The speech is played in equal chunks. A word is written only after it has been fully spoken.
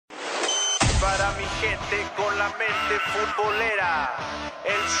Para mi gente con la mente futbolera,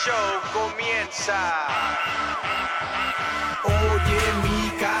 el show comienza. Oye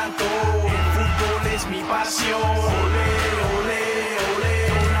mi canto, el fútbol es mi pasión. Ole, ole, ole,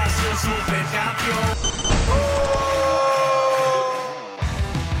 nació supercampeón.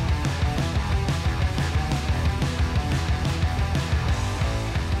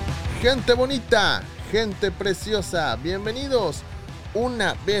 Gente bonita, gente preciosa, bienvenidos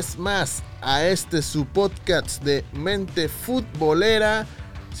una vez más a su podcast de Mente Futbolera.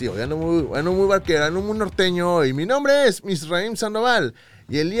 Sí, hoy ando muy vaquero, ando muy norteño y mi nombre es Misraim Sandoval.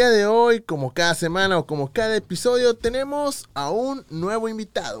 Y el día de hoy, como cada semana o como cada episodio, tenemos a un nuevo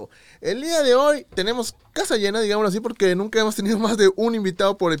invitado. El día de hoy tenemos casa llena, digámoslo así, porque nunca hemos tenido más de un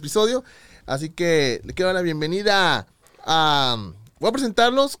invitado por episodio. Así que le quiero dar la bienvenida a... Voy a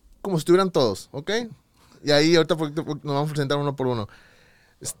presentarlos como si estuvieran todos, ¿ok? Y ahí ahorita nos vamos a presentar uno por uno.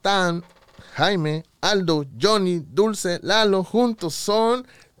 Están Jaime, Aldo, Johnny, Dulce, Lalo, juntos son...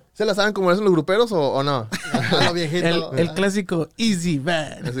 ¿Se la saben cómo hacen los gruperos o no? el clásico Easy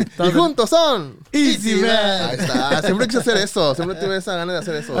Band. Y juntos son Easy Band. Ahí está. Siempre quise hacer eso. Siempre tuve esa gana de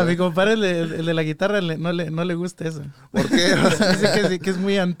hacer eso. A mi compadre, el de la guitarra, no le gusta eso. ¿Por qué? Dice que es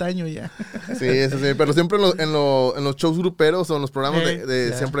muy antaño ya. Sí, eso sí. Pero siempre en los shows gruperos o en los programas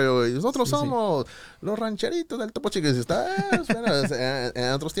siempre nosotros somos los rancheritos del Topo Chico.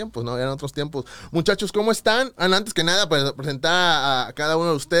 Eran otros tiempos, ¿no? Eran otros tiempos. Muchachos, ¿cómo están? Antes que nada, pues presentar a cada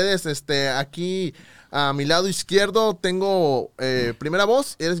uno de ustedes. Aquí a mi lado izquierdo tengo primera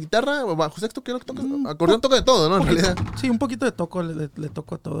voz. ¿Eres guitarra? ¿Bajo sexto? ¿Qué es lo que tocas? Acordeón toca de todo, ¿no? En realidad. Sí, un poquito de toco, le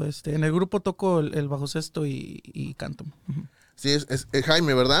toco a todo. En el grupo toco el bajo sexto y canto. Uh-huh. Sí, es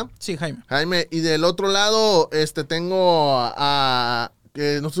Jaime, ¿verdad? Sí, Jaime. Jaime. Y del otro lado tengo a...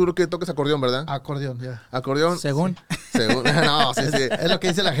 Que no estoy seguro que toques acordeón, ¿verdad? Acordeón, ya. ¿Acordeón? Según. No, sí. Es lo que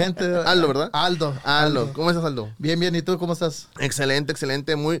dice la gente. Aldo, ¿verdad? Aldo. ¿Cómo estás, Aldo? Bien. ¿Y tú cómo estás?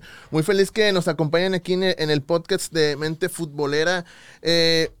 Excelente. Muy feliz que nos acompañen aquí en el podcast de Mente Futbolera.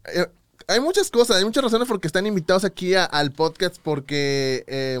 Hay muchas cosas, hay muchas razones por que están invitados aquí al podcast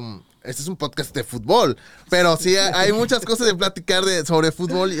porque... Este es un podcast de fútbol, pero sí hay muchas cosas de platicar sobre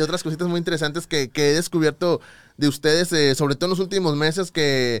fútbol y otras cositas muy interesantes que he descubierto de ustedes, sobre todo en los últimos meses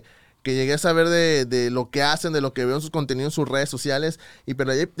que llegué a saber de lo que hacen, de lo que veo en sus contenidos, en sus redes sociales,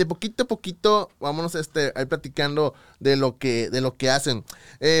 pero de poquito a poquito vámonos ahí platicando de lo que hacen.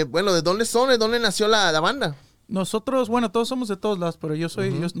 Bueno, ¿de dónde son? ¿De dónde nació la banda? Nosotros, bueno, todos somos de todos lados, pero él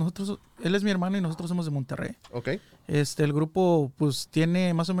es mi hermano y nosotros somos de Monterrey. Ok. El grupo, pues,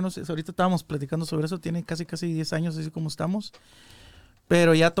 tiene más o menos, ahorita estábamos platicando sobre eso, tiene casi 10 años, así como estamos.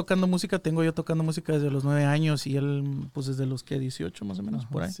 Pero ya tocando música, tengo yo tocando música desde los 9 años y él, pues, desde los 18 más o menos,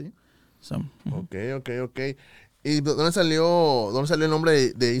 por ahí. Sí. Ok. ¿Y dónde salió el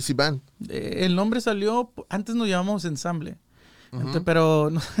nombre de Easy Band? El nombre salió, antes nos llamábamos Ensamble. Uh-huh.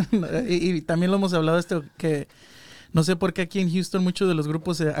 Pero y también lo hemos hablado que no sé por qué aquí en Houston muchos de los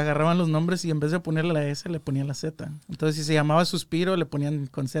grupos se agarraban los nombres y en vez de ponerle la S le ponían la Z. Entonces si se llamaba Suspiro le ponían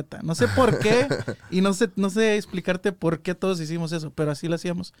con Z. No sé por qué y no sé explicarte por qué todos hicimos eso, pero así lo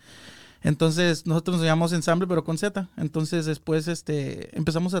hacíamos. Entonces nosotros nos llamamos Ensamble pero con Z. Entonces después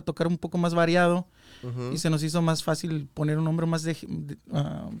empezamos a tocar un poco más variado. Uh-huh. Y se nos hizo más fácil poner un nombre más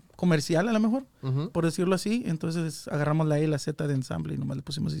comercial a lo mejor, uh-huh, por decirlo así. Entonces agarramos la E y la Z de Ensamble y nomás le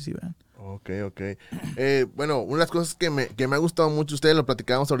pusimos Easy Band. Ok. Bueno, una de las cosas que me ha gustado mucho, ustedes lo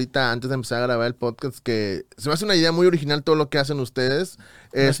platicábamos ahorita antes de empezar a grabar el podcast, que se me hace una idea muy original todo lo que hacen ustedes.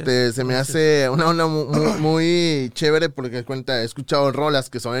 Se me hace una onda muy chévere porque he escuchado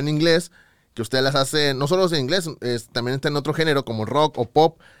rolas que son en inglés, que ustedes las hacen, no solo en inglés, también está en otro género como rock o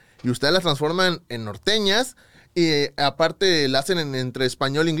pop, y ustedes las transforman en norteñas y aparte la hacen entre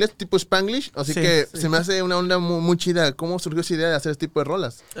español e inglés, tipo Spanglish. Así que se me hace una onda muy chida. ¿Cómo surgió esa idea de hacer este tipo de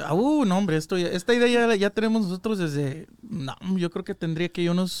rolas? No, hombre, esta idea ya tenemos nosotros desde... No, yo creo que tendría que ir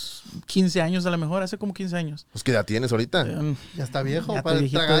unos 15 años a lo mejor, hace como 15 años. Pues, ¿qué edad tienes ahorita? Ya está viejo, ya para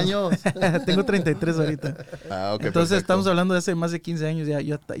el tragaño. Tengo 33 ahorita. Okay, entonces perfecto. Estamos hablando de hace más de 15 años.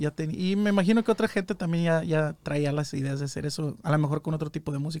 Y me imagino que otra gente también ya traía las ideas de hacer eso, a lo mejor con otro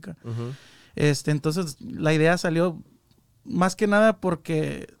tipo de música. Uh-huh. Entonces la idea salió más que nada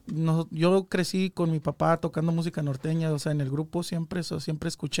porque yo crecí con mi papá tocando música norteña, o sea, en el grupo siempre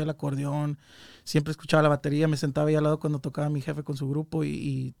escuché el acordeón, siempre escuchaba la batería, me sentaba ahí al lado cuando tocaba mi jefe con su grupo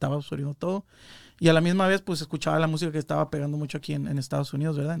y estaba absorbiendo todo. Y a la misma vez, pues, escuchaba la música que estaba pegando mucho aquí en Estados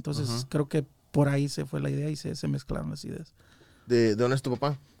Unidos, ¿verdad? Entonces, creo que por ahí se fue la idea y se mezclaron las ideas. ¿De dónde es tu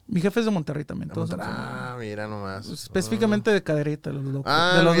papá? Mi jefe es de Monterrey también. Todos son Mira nomás. específicamente de Cadereyta, los locos.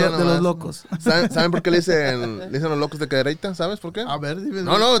 Ah, de mira los nomás. locos. ¿Saben por qué le dicen los locos de Cadereyta? ¿Sabes por qué? A ver, dime.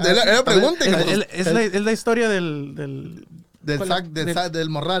 No, era pregunta. Es la historia del Del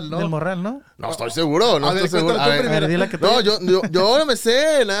morral, ¿no? del morral, ¿no? No estoy seguro, no A ver, estoy seguro. cuéntame tú A ver, dile que tú. No, yo no me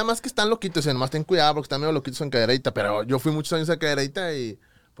sé, nada más que están loquitos, y nomás ten cuidado porque están medio loquitos en Cadereyta, pero yo fui muchos años a Cadereyta y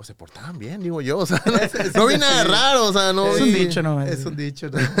pues se portaban bien, digo yo, o sea, no vi nada raro, o sea, no Es un vi... dicho, ¿no? Es un dicho,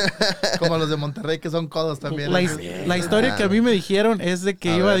 ¿no? Como los de Monterrey que son codos también. La historia que a mí me dijeron es de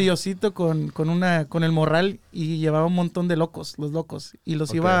que A iba ver. Diosito con el morral y llevaba un montón de locos, los locos, y los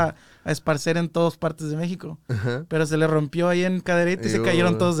Ok. iba a esparcer en todas partes de México. Ajá. Pero se le rompió ahí en Cadereyta y se Digo,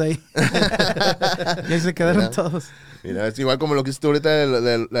 cayeron todos de ahí. Y ahí se quedaron Mira. todos. Mira, es igual como lo que hiciste ahorita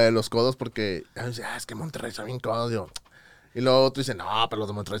de los codos, porque es que Monterrey son bien codos, digo. Y luego otro dice, no, pero los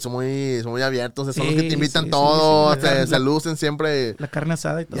de Monterrey son muy abiertos, son los que te invitan sí, todo, sí, sí. se lucen siempre. La carne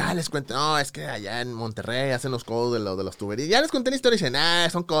asada y todo. Ya les cuento, no, es que allá en Monterrey hacen los codos de las tuberías. Ya les conté la historia y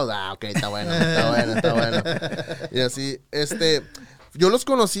dicen, son codos. Ok, está bueno. Y así, yo los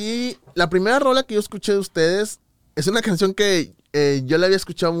conocí, la primera rola que yo escuché de ustedes es una canción que yo la había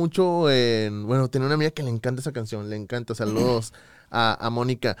escuchado mucho tenía una amiga que le encanta esa canción, le encanta, saludos a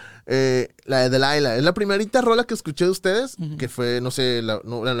Mónica. La de Delilah, es la primerita rola que escuché de ustedes, que fue, no sé, la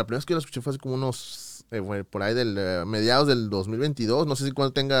primera vez que yo la escuché fue hace como unos, por ahí mediados del 2022, no sé si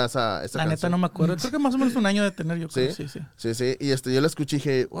cuando tenga esa La canción. neta no me acuerdo. Creo que más o menos un año de tener, yo creo. ¿Sí? Sí. Sí, y yo la escuché y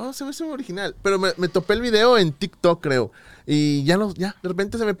dije, wow, se me hace muy original. Pero me topé el video en TikTok, creo. Y ya de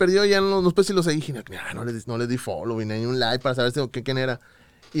repente se me perdió, ya no sé si lo seguí. Dije, no le di follow, ni un like para saber quién era.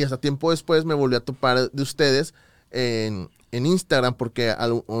 Y hasta tiempo después me volví a topar de ustedes en Instagram, porque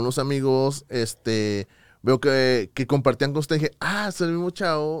unos amigos, veo que compartían con ustedes. Dije, son los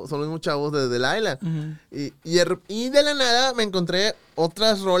mismos chavos de Delilah. Ujú. Y de la nada me encontré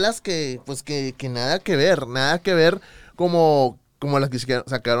otras rolas que nada que ver, como las que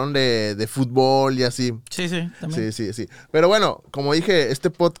sacaron de fútbol y así. Sí, también. Sí. Pero bueno, como dije, este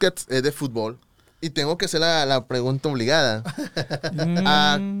podcast es de fútbol y tengo que hacer la pregunta obligada.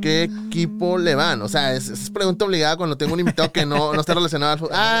 ¿A qué equipo le van? O sea, es pregunta obligada cuando tengo un invitado que no está relacionado al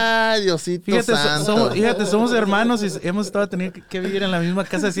fútbol. ¡Ay, Diosito santo! Somos hermanos y hemos estado teniendo que vivir en la misma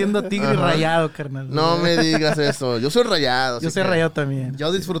casa siendo tigre y Ajá. rayado, carnal. No me digas eso. Yo soy rayado. Yo así soy que- rayado también.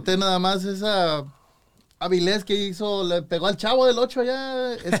 Yo disfruté nada más esa Avilés que hizo, le pegó al Chavo del 8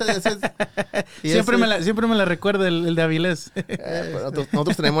 allá. Siempre me la recuerdo el de Avilés. Pero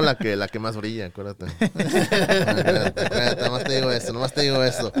nosotros tenemos la que más brilla, acuérdate. Acuérdate, nomás te digo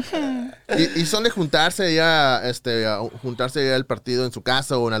eso. ¿Y son de juntarse ya, juntarse ya el partido en su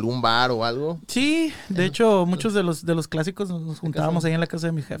casa o en algún bar o algo? Sí, de hecho, muchos de los clásicos nos juntábamos ahí en la casa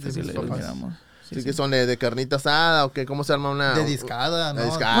de mis jefes y le miramos. Sí, que son de carnita asada o qué, ¿cómo se arma una? De discada, ¿no? De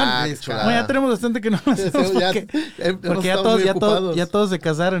discada, Bueno, qué discada. chulada. Bueno, ya tenemos bastante que no lo hacemos porque ya todos se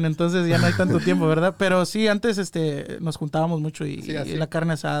casaron, entonces ya no hay tanto tiempo, ¿verdad? Pero sí, antes nos juntábamos mucho y la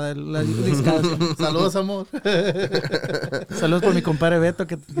carne asada, la discada. Saludos, amor. Saludos por mi compadre Beto,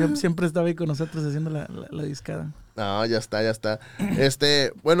 que siempre estaba ahí con nosotros haciendo la discada. No, ya está.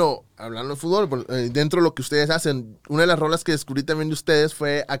 Bueno, hablando de fútbol, dentro de lo que ustedes hacen, una de las rolas que descubrí también de ustedes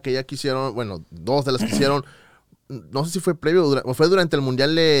fue aquella que hicieron, bueno, dos de las que hicieron, no sé si fue previo o fue durante el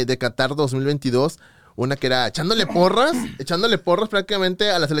Mundial de Qatar 2022, una que era echándole porras prácticamente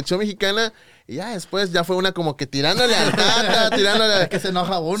a la selección mexicana, y ya después ya fue una como que tirándole al Tata, tirándole... Es que se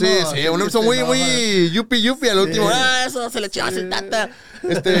enoja uno. Sí, uno hizo muy yupi al último. Eso se le echó a Tata.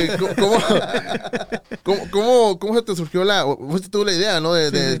 ¿Cómo se te surgió fuiste tú la idea, ¿no?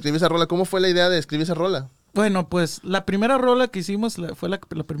 De escribir esa rola. ¿Cómo fue la idea de escribir esa rola? Bueno, pues la primera rola que hicimos fue la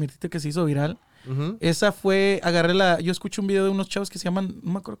primerita que se hizo viral. Uh-huh. Esa fue, yo escuché un video de unos chavos que se llaman,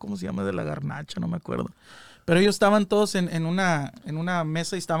 no me acuerdo cómo se llama, de la garnacha, no me acuerdo. Pero ellos estaban todos en una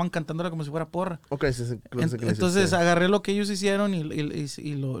mesa y estaban cantándola como si fuera porra. Ok, sí, creo que sé que le Entonces hiciste. agarré lo que ellos hicieron y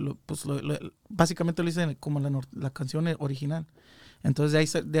básicamente lo hice como la canción original.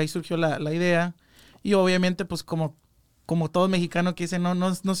 Entonces de ahí surgió la idea. Y obviamente pues como todo mexicano que dice,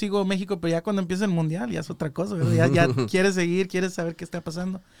 no sigo México, pero ya cuando empieza el mundial ya es otra cosa, ¿verdad? Ya quieres seguir, quieres saber qué está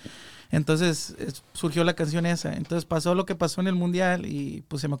pasando. Entonces surgió la canción esa. Entonces pasó lo que pasó en el mundial y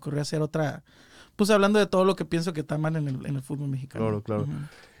pues se me ocurrió hacer otra, pues hablando de todo lo que pienso que está mal en el fútbol mexicano. Claro.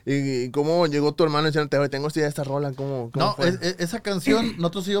 Uh-huh. ¿Y cómo llegó tu hermano diciendo, tengo esta rola? ¿Cómo No, fue? esa canción,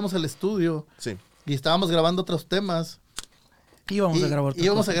 nosotros íbamos al estudio Sí. y estábamos grabando otros temas.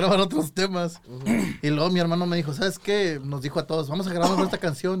 Íbamos a grabar otros temas. Y luego mi hermano me dijo, ¿sabes qué? Nos dijo a todos, vamos a grabar mejor esta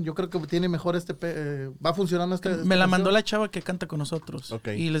canción. Yo creo que tiene mejor va a funcionar esta Me la canción. mandó la chava que canta con nosotros. Ok.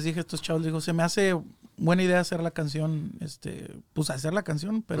 Y les dije a estos chavos, digo, se me hace buena idea hacer la canción, pues hacer la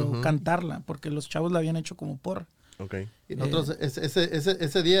canción, pero cantarla, porque los chavos la habían hecho como por. Ok. Y nosotros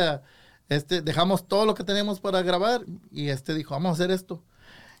ese día dejamos todo lo que teníamos para grabar y dijo, vamos a hacer esto.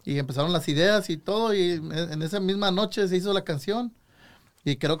 Y empezaron las ideas y todo, y en esa misma noche se hizo la canción.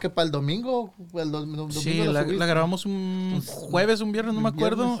 Y creo que para el domingo, Sí, la grabamos un jueves, un viernes, no me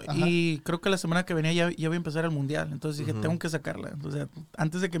acuerdo. Y creo que la semana que venía ya iba a empezar el mundial. Entonces dije, tengo que sacarla. O sea,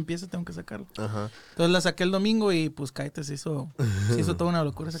 antes de que empiece, tengo que sacarla. Ajá. Entonces la saqué el domingo y pues cállate, se hizo toda una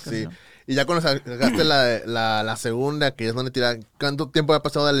locura esa canción. Sí. Y ya cuando sacaste la segunda, que es donde tirar, ¿cuánto tiempo ha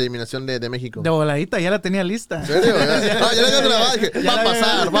pasado de la eliminación de México? De voladita, ya la tenía lista. ¿En serio? Ya la había grabado. Dije,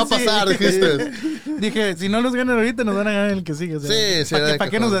 va a pasar, dijiste. Dije, si no nos ganan ahorita, nos van a ganar el que sigue. O sea, Sí. ¿Para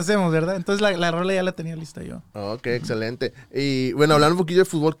qué nos hacemos, verdad? Entonces la rola ya la tenía lista yo. Ok, excelente. Y bueno, hablando un poquillo de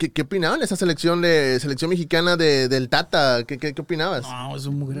fútbol, ¿qué opinaban de esa selección mexicana del Tata? ¿Qué opinabas? No, es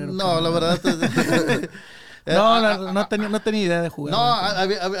un mugrero. No, la verdad. No tenía idea de jugar. No,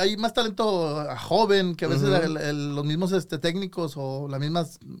 hay más talento joven que a veces los mismos técnicos o las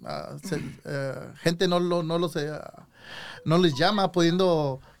mismas gente no les llama,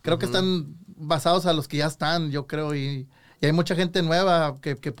 creo que están basados a los que ya están, yo creo, y hay mucha gente nueva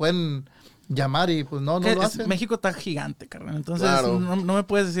que pueden llamar y pues no lo hacen. México está gigante, carnal. Entonces Claro. no me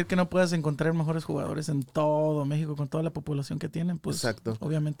puedes decir que no puedas encontrar mejores jugadores en todo México con toda la población que tienen. Pues Exacto.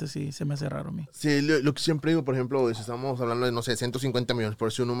 obviamente sí se me hace raro a mí. Sí, lo que siempre digo, por ejemplo, si estamos hablando de, no sé, 150 millones, por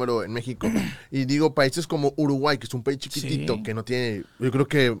decir un número en México, y digo países como Uruguay, que es un país chiquitito, Sí. que no tiene, yo creo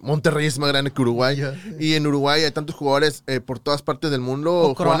que Monterrey es más grande que Uruguay, y en Uruguay hay tantos jugadores por todas partes del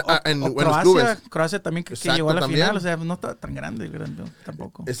mundo jugando en buenos clubes. Croacia también que Exacto, llegó a la también. final, o sea, no está tan grande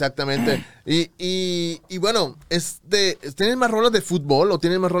tampoco. Exactamente. Y bueno, ¿tienen más roles de fútbol o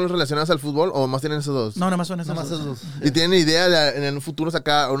tienen más roles relacionadas al fútbol o más tienen esos dos? No, nada más son esas Nomás dos. esos dos. ¿Y tienen idea de en el futuro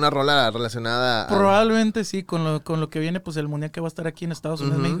sacar una rola relacionada a... Probablemente sí, con lo que viene, pues el mundial que va a estar aquí en Estados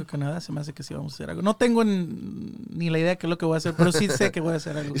Unidos, México y Canadá, se me hace que sí vamos a hacer algo. No tengo ni la idea de qué es lo que voy a hacer, pero sí sé que voy a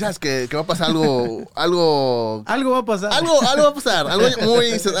hacer algo. ¿Y sabes que va a pasar algo... algo Algo va a pasar. va a pasar, algo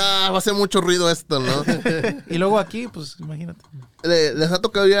muy... va a hacer mucho ruido esto, ¿no? Y luego aquí, pues imagínate. ¿Les ha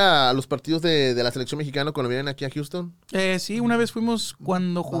tocado ir a los partidos de la selección mexicana cuando vienen aquí a Houston? Sí, una vez fuimos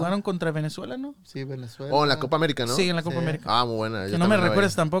cuando jugaron contra Venezuela, ¿no? Sí, Venezuela. O en la Copa América, ¿no? Sí, en la Copa América. Ah, muy buena. Que yo no me también la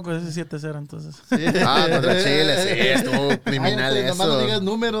recuerdes veía. tampoco, ese 7-0, entonces. Sí. Contra Chile, sí, estuvo criminal Ay, nomás no eso. digas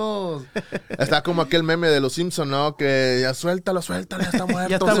números. Está como aquel meme de los Simpsons, ¿no? Que ya suéltalo, ya está muerto.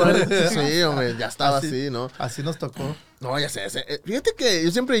 Ya está muerto. Sí, hombre, ya estaba así, ¿no? Así nos tocó. No, ya sé. Fíjate que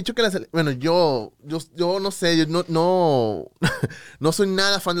yo siempre he dicho que bueno, yo no sé, yo no soy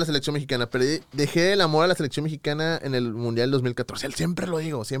nada fan de la selección mexicana, pero dejé el amor a la selección mexicana en el Mundial 2014. Siempre lo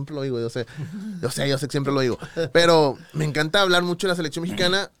digo, yo sé que siempre lo digo. Pero me encanta hablar mucho de la selección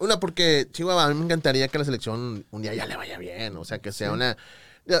mexicana. Una, porque, Chihuahua, a mí me encantaría que la selección un día ya le vaya bien, o sea, que sea una...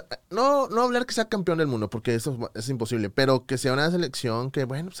 No hablar que sea campeón del mundo, porque eso es imposible, pero que sea una selección que,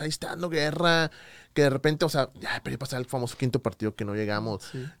 bueno, pues ahí está dando guerra, que de repente, o sea, ya pero pasar el famoso quinto partido que no llegamos,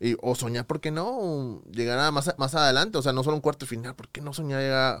 o soñar, ¿por qué no? Llegar a más adelante, o sea, no solo un cuarto de final, ¿por qué no soñar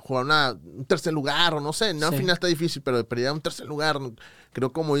llegar a jugar un tercer lugar, o no sé, al final está difícil, pero ya un tercer lugar,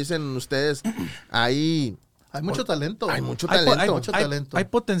 creo como dicen ustedes, ahí... Hay mucho talento. Hay mucho talento. Hay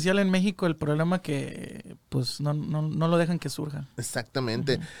potencial en México, el problema que pues no lo dejan que surja.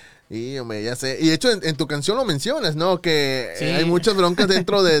 Exactamente. Y, hombre, ya sé. Y de hecho, en tu canción lo mencionas, ¿no? Que Sí. hay muchas broncas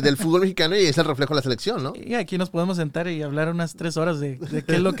dentro del fútbol mexicano y es el reflejo de la selección, ¿no? Y aquí nos podemos sentar y hablar unas 3 horas de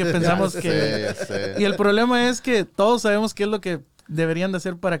qué es lo que pensamos que... Ya sé. Y el problema es que todos sabemos qué es lo que deberían de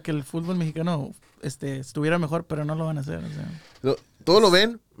hacer para que el fútbol mexicano estuviera mejor, pero no lo van a hacer. O sea. Todos lo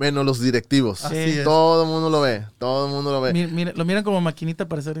ven, menos los directivos. Así es. Todo el mundo lo ve. Lo miran como maquinita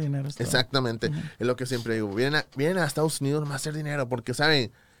para hacer dinero. Exactamente. Es lo que siempre digo. Vienen a Estados Unidos más a hacer dinero porque,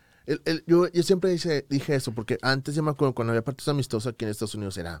 ¿saben? Yo siempre dije eso porque antes yo me acuerdo cuando había partidos amistosos aquí en Estados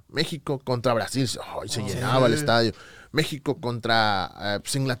Unidos era México contra Brasil, se llenaba el estadio. México contra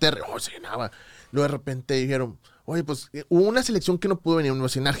pues, Inglaterra, se llenaba. Luego de repente dijeron, oye, pues hubo una selección que no pudo venir, una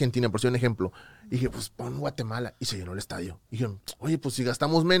en Argentina, por ser un ejemplo. Y dije, pues pon Guatemala. Y se llenó el estadio. Y dijeron, oye, pues si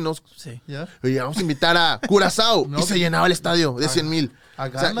gastamos menos, Sí. ¿Ya? oye, vamos a invitar a Curazao. No, y se llenaba el estadio de 100,000. ¿A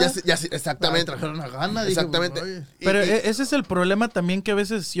O sea, Ghana? exactamente. Trajeron a Ghana. Dije, Exactamente. oye. Pero ese es el problema también que a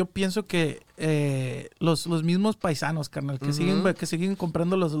veces yo pienso que los mismos paisanos, carnal, que siguen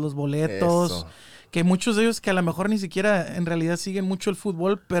comprando los boletos, Eso. que muchos de ellos que a lo mejor ni siquiera en realidad siguen mucho el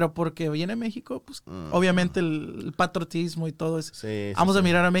fútbol, pero porque viene a México, pues obviamente el patriotismo y todo eso. Vamos a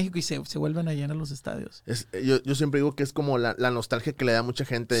mirar a México y se vuelven a llenar los estadios. Yo siempre digo que es como la nostalgia que le da a mucha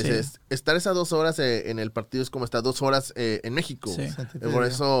gente. Sí. Estar esas 2 horas en el partido es como estar 2 horas en México. Sí. Por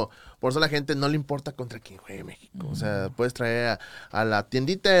eso a la gente no le importa contra quién juegue México. O sea, puedes traer a la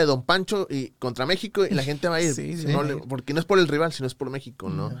tiendita de Don Pancho y contra México y la gente va a ir. Porque no es por el rival, sino es por México,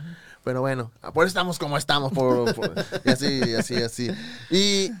 ¿no? Pero bueno, por eso estamos como estamos. Y así.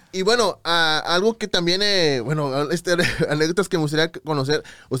 Y bueno, algo que también, anécdotas que me gustaría conocer.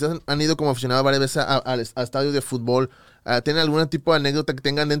 Ustedes han ido como aficionados varias veces a estadios de fútbol. ¿Tienen algún tipo de anécdota que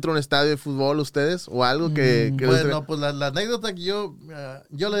tengan dentro de un estadio de fútbol ustedes? ¿O algo que bueno, pues la anécdota que yo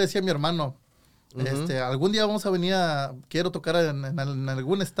le decía a mi hermano. Algún día vamos a venir quiero tocar en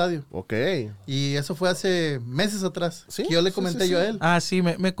algún estadio. Ok. Y eso fue hace meses atrás. ¿Sí? Que yo le comenté yo a él. Sí,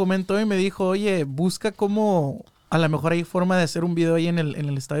 me comentó y me dijo, oye, busca cómo, a lo mejor hay forma de hacer un video ahí en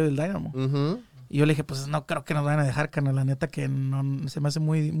el estadio del Dynamo. Y yo le dije, pues no creo que nos van a dejar, carnal, la neta que no se me hace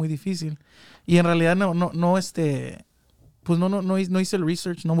muy, muy difícil. Y en realidad no hice el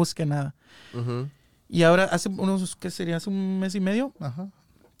research, no busqué nada. Y ahora hace hace un mes y medio,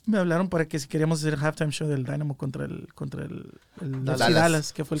 me hablaron para que si queríamos hacer el halftime show del Dynamo contra el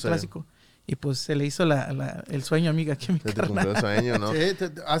Dallas, que fue el clásico. Y pues se le hizo el sueño, amiga, aquí a mi carnal. El sueño, ¿no? Sí,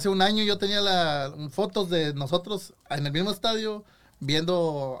 hace un año yo tenía fotos de nosotros en el mismo estadio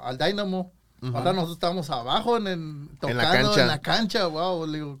viendo al Dynamo. Ahora nosotros estábamos abajo tocando en la cancha. Wow,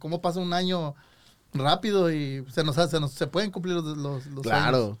 le digo, ¿cómo pasa un año rápido y se pueden cumplir los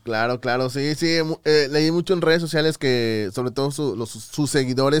sueños? Claro. Sí. Leí mucho en redes sociales que, sobre todo sus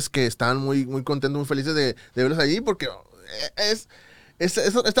seguidores, que estaban muy, muy contentos, muy felices de verlos allí, porque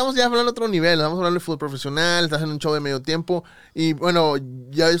estamos ya hablando de otro nivel, estamos hablando de fútbol profesional, estás en un show de medio tiempo. Y bueno,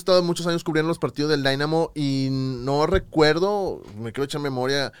 ya he estado muchos años cubriendo los partidos del Dynamo y no recuerdo, me quiero echar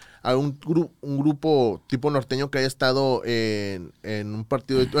memoria, a un grupo tipo norteño que haya estado en un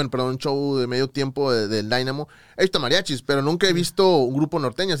partido, un show de medio tiempo del Dynamo. He visto mariachis, pero nunca he visto un grupo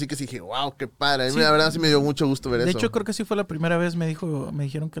norteño, así que sí dije, wow, qué padre. A mí la verdad sí me dio mucho gusto ver eso. De hecho, creo que sí fue la primera vez, me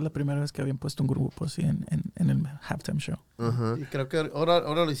dijeron que es la primera vez que habían puesto un grupo así en el halftime show. Y creo que ahora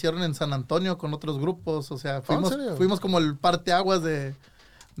lo hicieron en San Antonio con otros grupos, o sea, fuimos como el parteaguas de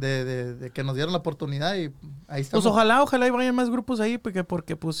que nos dieron la oportunidad y ahí estamos. Pues ojalá y vayan más grupos ahí, porque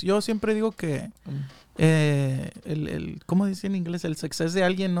pues yo siempre digo que ¿cómo dice en inglés? El success de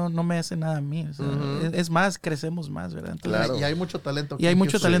alguien no me hace nada a mí. O sea, es más, crecemos más, ¿verdad? Entonces, y hay mucho talento aquí. Y hay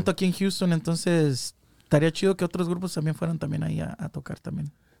mucho talento aquí en Houston, entonces estaría chido que otros grupos también fueran también ahí a tocar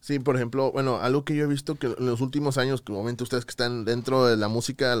también. Sí, por ejemplo, bueno, algo que yo he visto que en los últimos años, que obviamente ustedes que están dentro de la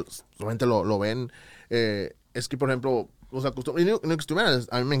música, obviamente lo ven, es que, por ejemplo, los acostumbran,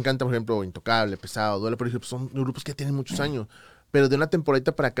 a mí me encanta, por ejemplo, Intocable, Pesado, Duele, por ejemplo, son grupos que tienen muchos años. Pero de una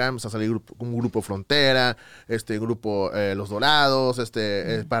temporadita para acá empezó a salir un grupo Frontera, grupo Los Dorados,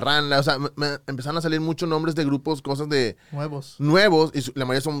 Parranda, o sea, empezaron a salir muchos nombres de grupos, cosas de nuevos, y la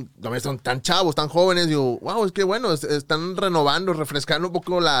mayoría son tan chavos, tan jóvenes, y digo, wow, es que bueno, están renovando, refrescando un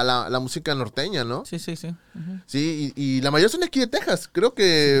poco la música norteña, ¿no? Sí. Sí, y la mayoría son de aquí de Texas, creo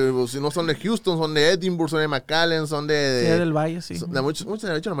que si no son de Houston, son de Edinburgh, son de McAllen, son del Valle, sí. Muchos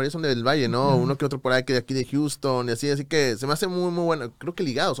de hecho la mayoría son del Valle, ¿no? Uno que otro por ahí que de aquí de Houston, y así que se me hace muy bueno. Creo que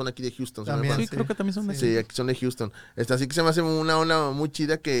ligados son aquí de Houston. También, sí, creo que también son de aquí. Sí, aquí son de Houston. Así que se me hace una onda muy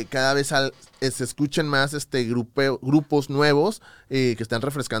chida que cada vez se escuchen más grupos nuevos que están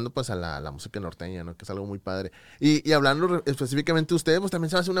refrescando pues a la música norteña, ¿no? Que es algo muy padre. Y hablando específicamente de ustedes, pues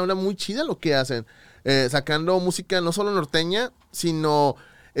también se me hace una onda muy chida lo que hacen. Sacando música no solo norteña, sino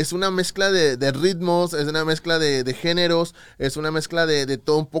es una mezcla de ritmos, es una mezcla de géneros, es una mezcla de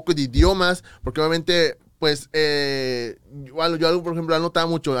todo un poco de idiomas, porque obviamente pues yo algo, por ejemplo, notaba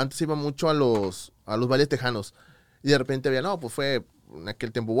mucho, antes iba mucho a los bailes tejanos, y de repente había, pues fue en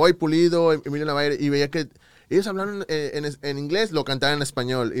aquel tiempo Boy Pulido, Emilio Navaire, y veía que ellos hablaron en inglés, lo cantaban en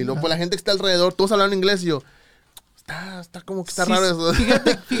español, y luego pues la gente que está alrededor, todos hablaban inglés, y yo, está como que está raro eso.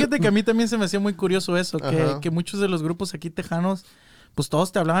 Fíjate que a mí también se me hacía muy curioso eso, que muchos de los grupos aquí tejanos, pues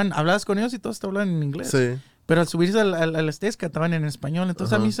todos hablabas con ellos y todos te hablaban en inglés. Sí. Pero al subirse al stage cantaban en español.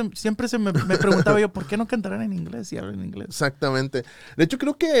 Entonces a mí siempre me preguntaba yo, ¿por qué no cantarán en inglés si hablan inglés? Exactamente. De hecho,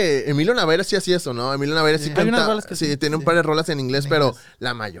 creo que Emilio Navaire sí hacía eso, ¿no? Emilio Navaire sí canta. Sí, tiene un par de rolas en inglés, pero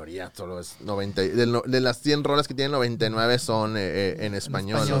la mayoría solo es 90. De las 100 rolas que tienen, 99 son en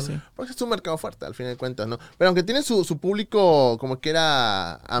español. ¿no? Sí. Porque es un mercado fuerte, al fin de cuentas, ¿no? Pero aunque tienen su público como que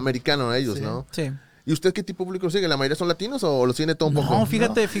era americano ellos, ¿no? Sí. ¿Y usted qué tipo de público sigue? ¿La mayoría son latinos o lo siguen todo un poco? No,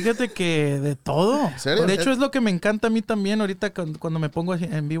 fíjate que de todo. ¿En serio? De hecho, es lo que me encanta a mí también ahorita cuando me pongo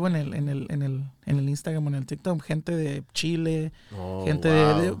en vivo en el Instagram o en el TikTok. Gente de Chile,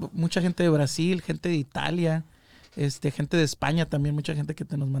 mucha gente de Brasil, gente de Italia, gente de España también, mucha gente que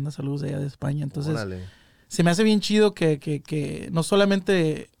nos manda saludos allá de España. Entonces, se me hace bien chido que no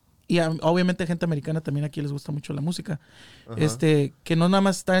solamente... Y obviamente gente americana también aquí les gusta mucho la música. Que no nada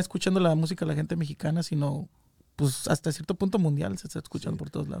más está escuchando la música la gente mexicana, sino pues hasta cierto punto mundial se está escuchando por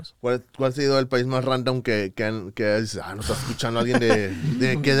todos lados. ¿Cuál ha sido el país más random que dices, no está escuchando alguien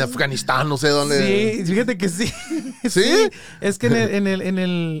de Afganistán, no sé dónde? Sí, fíjate que sí. ¿Sí? Es que en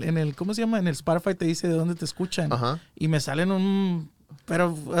el ¿cómo se llama? En el Spotify te dice de dónde te escuchan. Ajá. Y me salen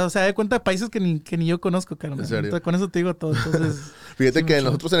pero, o sea, de cuenta de países que ni yo conozco, carnal. ¿En serio? Entonces, con eso te digo todo. Entonces, fíjate sí, que mucho.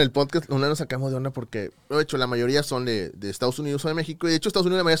 nosotros en el podcast una nos sacamos de onda porque, de hecho, la mayoría son de Estados Unidos o de México. Y de hecho, Estados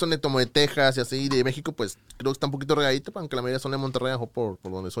Unidos la mayoría son como de Texas y así. Y de México, pues, creo que está un poquito regadito, aunque la mayoría son de Monterrey o por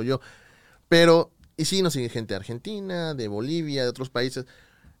donde soy yo. Pero, y sí, nos sigue gente de Argentina, de Bolivia, de otros países,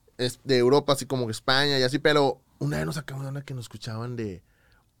 de Europa, así como España y así. Pero una vez nos sacamos de onda que nos escuchaban de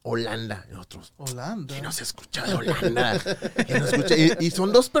Holanda, y otros. Holanda. ¿Quién nos escucha de Holanda? ¿Quién nos escucha? Y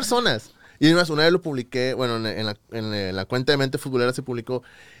son 2 personas. Y además, una vez lo publiqué, bueno, en la cuenta de Mente Futbolera se publicó.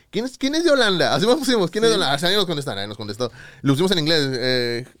 ¿Quién es de Holanda? Así nos pusimos, ¿quién es de Holanda? Nadie nos contestó, nadie nos contestó. Lo pusimos en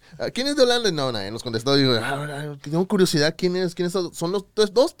inglés. ¿Quién es de Holanda? No, nadie nos contestó. Digo, tengo curiosidad, ¿quiénes son? Son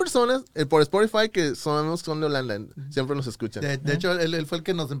 2 personas por Spotify que son de Holanda. Siempre nos escuchan. De hecho, él fue el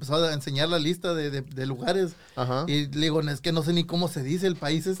que nos empezó a enseñar la lista de lugares. Ajá. Y le digo, es que no sé ni cómo se dice el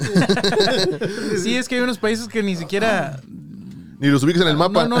país este. Sí, es que hay unos países que ni siquiera... Ni los ubiques en el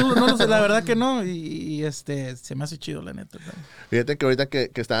mapa. No sé, la verdad que no. Y se me hace chido, la neta. Fíjate que ahorita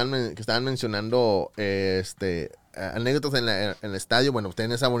que estaban mencionando anécdotas en el estadio, bueno,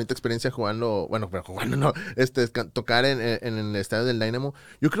 tienen esa bonita experiencia jugando, tocar en el estadio del Dynamo.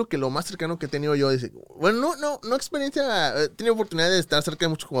 Yo creo que lo más cercano que he tenido yo, no experiencia, he tenido oportunidad de estar cerca de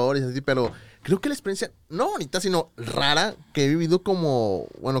muchos jugadores así, pero creo que la experiencia, no bonita, sino rara, que he vivido como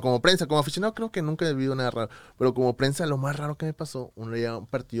prensa, como aficionado creo que nunca he vivido nada raro, pero como prensa lo más raro que me pasó, un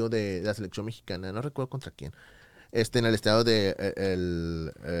partido de la selección mexicana, no recuerdo contra quién, en el estadio de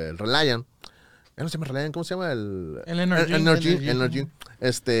el Reliant. No se llama Reliant, ¿cómo se llama? El Energy.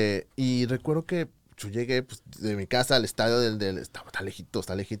 Y recuerdo que yo llegué pues, de mi casa al estadio está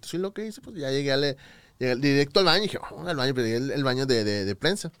lejitos. Y lo que hice, pues ya llegué directo al baño. Y dije, vamos al baño, pero llegué el baño de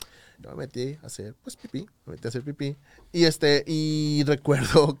prensa. Yo me metí a hacer, pues, pipí. Y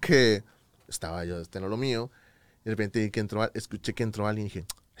recuerdo que estaba yo en lo mío. Y de repente escuché que entró alguien y dije,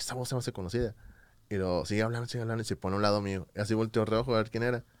 esta voz se me hace conocida. Y luego sigue hablando y se pone a un lado mío. Y así volteó reojo a ver quién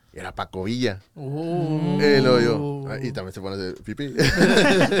era. Y era Paco Villa. Y también se pone a hacer pipí.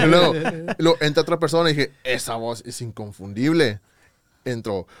 Y luego entra otra persona y dije, esa voz es inconfundible.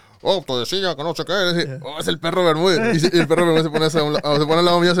 Entró, te decía que no sé qué. Dije, es el perro Bermúdez. Y el perro Bermúdez se pone al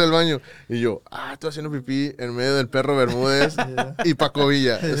lado mío hacia el baño. Y yo, estoy haciendo pipí en medio del perro Bermúdez y Paco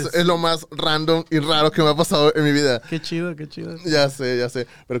Villa. Es lo más random y raro que me ha pasado en mi vida. Qué chido. Ya sé.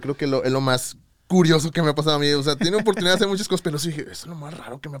 Pero creo que es lo más curioso que me ha pasado a mí. O sea, tiene oportunidad de hacer muchas cosas, pero sí dije, eso es lo más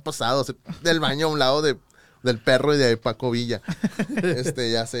raro que me ha pasado. O sea, del baño a un lado del perro y de Paco Villa.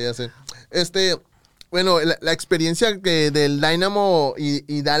 Ya sé. Bueno, la experiencia del Dynamo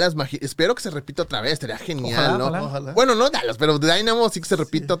y Dallas, espero que se repita otra vez, estaría genial, ¿no? Ojalá. Bueno, no Dallas, pero Dynamo sí que se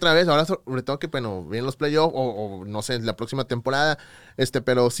repita otra vez. Ahora sobre todo que, bueno, vienen los playoffs o no sé, la próxima temporada,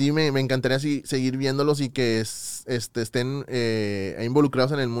 pero sí me encantaría seguir viéndolos y que estén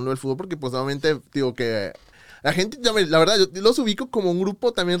involucrados en el mundo del fútbol, porque pues obviamente digo que la gente, la verdad, yo los ubico como un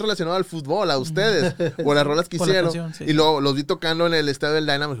grupo también relacionado al fútbol, a ustedes, o las rolas que hicieron. Pasión, sí. Y los vi tocando en el estadio del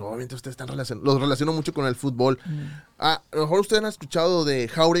Dynamo. Y obviamente ustedes los relaciono mucho con el fútbol. A lo mejor ustedes han escuchado de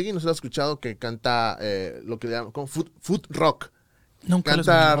Jauregui, no se lo han escuchado, que canta lo que le llaman como food rock. Nunca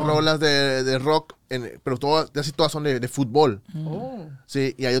canta rolas de rock, pero casi todas son de fútbol.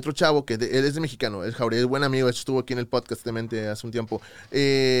 Sí, y hay otro chavo que él es de mexicano, es Jauregui, es buen amigo, de hecho estuvo aquí en el podcast de Mente hace un tiempo.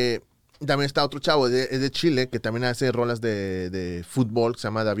 También está otro chavo de Chile que también hace rolas de fútbol, que se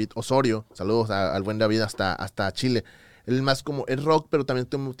llama David Osorio. Saludos al buen David hasta Chile. Él es más como el rock, pero también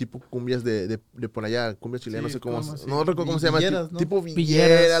tiene tipo cumbias de por allá, cumbias chilenas, no sé cómo, no recuerdo cómo se llama, ¿no? Tipo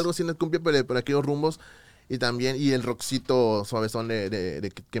villera, algo así, no es cumbia, pero por aquellos rumbos. Y también, y el rockcito suavezón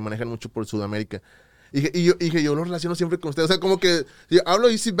que manejan mucho por Sudamérica. Y yo los relaciono siempre con ustedes. O sea, como que yo hablo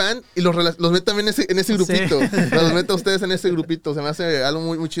Easy Band y los meto también en ese grupito. Sí. Los meto a ustedes en ese grupito. Se me hace algo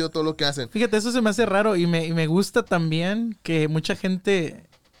muy, muy chido todo lo que hacen. Fíjate, eso se me hace raro y me gusta también que mucha gente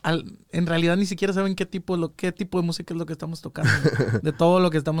en realidad ni siquiera saben qué tipo de música es lo que estamos tocando, de todo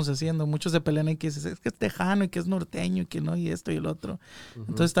lo que estamos haciendo. Muchos se pelean y que dicen, es que es tejano y que es norteño y que no, y esto y el otro.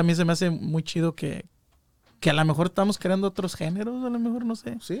 Entonces también se me hace muy chido que a lo mejor estamos creando otros géneros, a lo mejor, no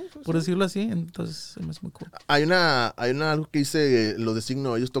sé, por decirlo así. Entonces se me hace muy cool. Hay una algo que dice, lo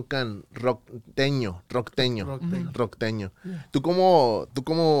designo, ellos tocan rockteño. ¿Tú cómo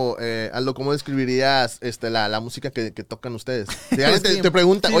Aldo, cómo describirías la música que tocan ustedes? Si alguien te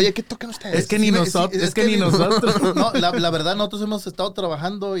pregunta, oye, ¿qué tocan ustedes? Es que ni nosotros. No, la verdad, nosotros hemos estado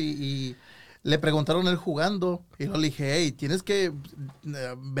trabajando y le preguntaron él jugando y yo le dije, hey, tienes que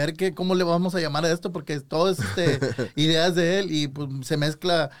ver cómo le vamos a llamar a esto porque todo es ideas de él y pues se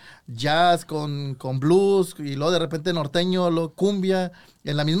mezcla jazz con blues y luego de repente norteño, luego cumbia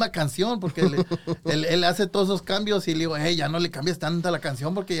en la misma canción porque él hace todos esos cambios y le digo, hey, ya no le cambies tanto a la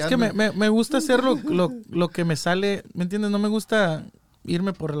canción porque ya... Es que me gusta hacer lo que me sale, ¿me entiendes? No me gusta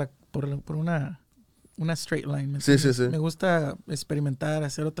irme por una straight line. Sí. Me gusta experimentar,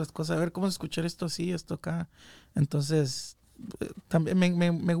 hacer otras cosas, a ver cómo escuchar esto así, esto acá. Entonces, también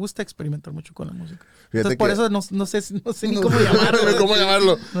me gusta experimentar mucho con la música. Entonces, por eso no sé ni cómo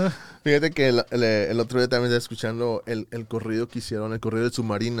llamarlo. Fíjate que el otro día también estaba escuchando el corrido que hicieron, el corrido del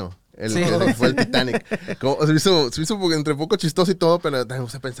submarino. Que fue el Titanic. Se hizo entre poco chistoso y todo, pero también me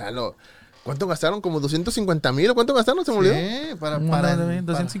gusta pensarlo. ¿Cuánto gastaron? ¿Como 250,000 o cuánto gastaron? ¿Se me olvidó? Sí, para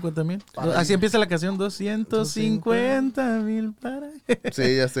 250,000. Así empieza la canción, 250,000 para...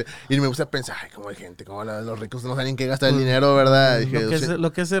 Sí, ya sé. Y me gusta pensar, ay, cómo hay gente, cómo los ricos no saben en qué gastar el dinero, ¿verdad? Dije,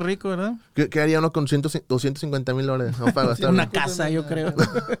 lo que es ser rico, ¿verdad? ¿Qué haría uno con $250,000? No, para gastar. Una casa, yo creo.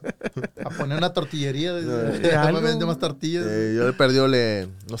 A poner una tortillería de más tortillas. Yo le perdió,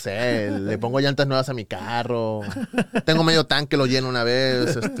 no sé, le pongo llantas nuevas a mi carro. Tengo medio tanque, lo lleno una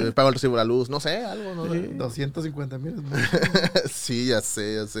vez, pago el recibo de la luz, no sé, algo, ¿no? 250,000. Sí, ya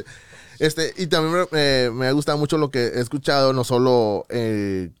sé. Y también me ha gustado mucho lo que he escuchado, no solo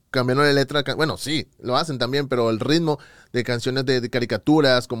cambiando la letra, bueno, sí, lo hacen también, pero el ritmo de canciones de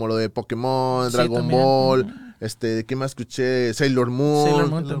caricaturas, como lo de Pokémon, Dragon Ball, ¿qué más escuché? Sailor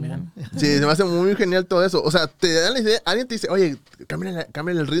Moon también. Sí, se me hace muy genial todo eso. O sea, te dan la idea, alguien te dice, oye,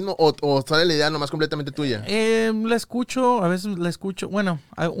 cámbiale el ritmo, o sale la idea nomás completamente tuya. A veces la escucho. Bueno,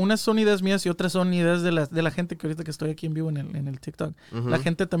 unas son ideas mías y otras son ideas de la gente que ahorita que estoy aquí en vivo en el TikTok. La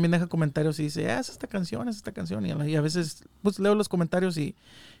gente también deja comentarios y dice, es esta canción. Y a veces pues leo los comentarios y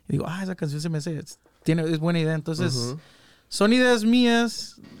digo, esa canción se me hace, es buena idea. Entonces, son ideas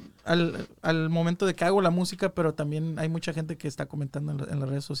mías al momento de que hago la música, pero también hay mucha gente que está comentando en las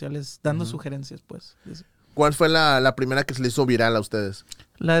redes sociales, dando sugerencias, pues. ¿Cuál fue la primera que se le hizo viral a ustedes?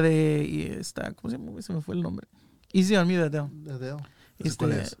 La de, ¿cómo se llama? Se me fue el nombre. Easy on Me de Adele.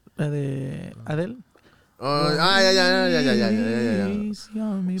 ¿Cuál es? La de Adele. Ya.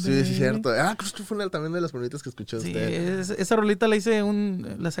 Sí, cierto. Creo que fue una también de las bonitas que escuché de usted. Esa rolita la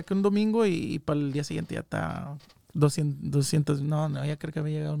saqué un domingo y para el día siguiente ya está 200, ya creo que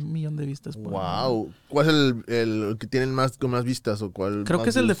había llegado a 1,000,000 de vistas. Wow. ¿Cuál es el que tienen más vistas o cuál? Creo que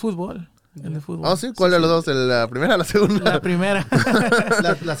es el de fútbol. El de fútbol. Sí, ¿cuál de los dos? ¿La primera o la segunda? La primera.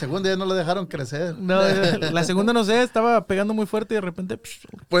 La segunda ya no la dejaron crecer. No, la segunda no sé, estaba pegando muy fuerte y de repente...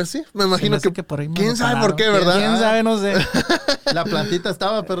 Pues sí, me imagino que por ahí ¿quién sabe por qué, verdad? ¿Quién sabe? No sé. La plantita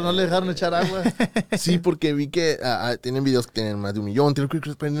estaba, pero no le dejaron echar agua. Sí, porque vi que tienen videos que tienen más de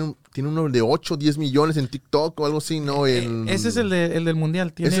 1,000,000. Tiene uno de 8, 10 millones en TikTok o algo así, ¿no? Ese es el del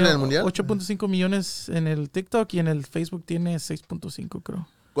Mundial. Tiene ¿Es el del Mundial? 8.5 millones en el TikTok y en el Facebook tiene 6.5, creo.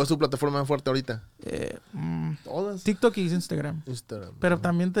 ¿Cuál es su plataforma más fuerte ahorita? Todas. TikTok y Instagram. Pero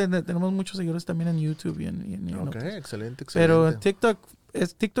también tenemos muchos seguidores también en YouTube y en Ok, excelente. Pero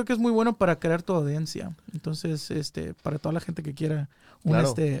TikTok es muy bueno para crear tu audiencia. Entonces, para toda la gente que quiera un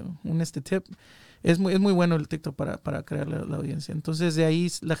tip, es muy bueno el TikTok para crear la audiencia. Entonces, de ahí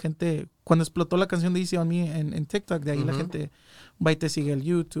la gente, cuando explotó la canción de Easy on Me en TikTok, de ahí la gente va y te sigue el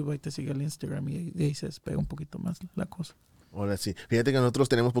YouTube, va y te sigue el Instagram y de ahí se despega un poquito más la cosa. Ahora sí. Fíjate que nosotros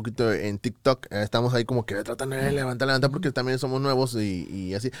tenemos poquito en TikTok. Estamos ahí como que tratando de levantar porque también somos nuevos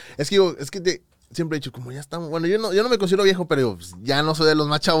y así. Es que siempre he dicho, como ya estamos... Bueno, yo no me considero viejo, pero ya no soy de los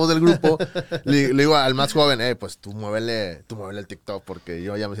más chavos del grupo. le digo al más joven, pues tú muévele el TikTok porque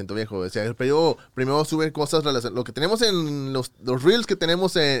yo ya me siento viejo. O sea, pero yo primero sube cosas, lo que tenemos en los reels que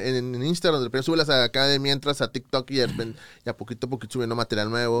tenemos en Instagram, pero súbelas acá de mientras a TikTok y ya poquito a poquito subiendo material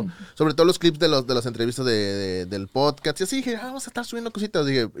nuevo. Sobre todo los clips de las entrevistas del podcast. Y así dije, vamos a estar subiendo cositas.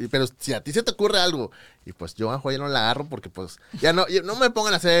 Dije, pero si a ti se te ocurre algo, y pues yo ya no la agarro porque pues ya no me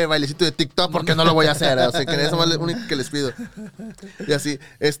pongan a hacer bailecito de TikTok porque no lo voy a hacer. O sea, que eso es lo único que les pido. Y así,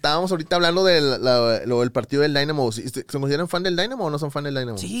 estábamos ahorita hablando del partido del Dynamo. ¿Se consideran fan del Dynamo o no son fan del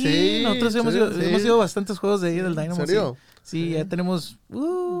Dynamo? Sí, nosotros hemos ido a bastantes juegos de ahí del Dynamo. ¿En serio? Sí, ya tenemos...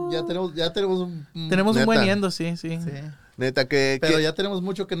 Ya tenemos un... Tenemos un Neta. buen yendo, sí. Neta, Pero ya tenemos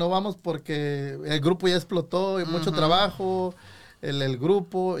mucho que no vamos porque el grupo ya explotó, y mucho trabajo, el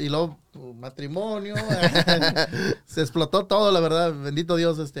grupo y luego matrimonio. Se explotó todo, la verdad. Bendito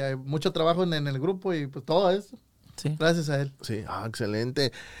Dios, hay mucho trabajo en el grupo y pues todo eso. Sí. Gracias a él. Sí,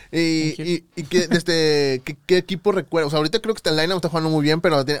 excelente. ¿Y qué equipo recuerda? O sea, ahorita creo que el Dynamo está jugando muy bien,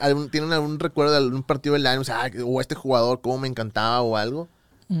 pero ¿tienen algún recuerdo de algún partido del Dynamo? O sea, o este jugador, cómo me encantaba o algo.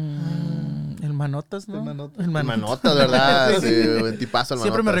 El Manotas, ¿no? El Manotas, ¿verdad? Sí, un tipazo el Manotas.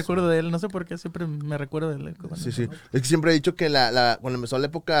 Siempre me recuerdo de él. No sé por qué, siempre me recuerdo de él. Sí. Es que siempre he dicho que cuando empezó la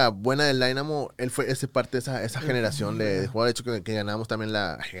época buena del Dynamo, él fue parte de esa generación de jugadores. De hecho, que ganamos también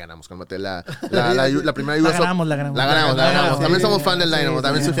la primera US. La ganamos. También Sí, somos fan del sí, Dynamo. sí,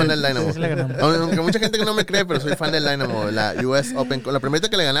 También soy fan del Dynamo. Sí, la ganamos. Aunque mucha gente que no me cree, pero soy fan del Dynamo. La US Open. La primerita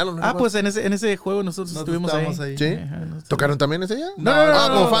que le ganaron. ¿No? Pues en ese juego nosotros estuvimos ahí. ¿Sí? ¿Tocaron también ese día?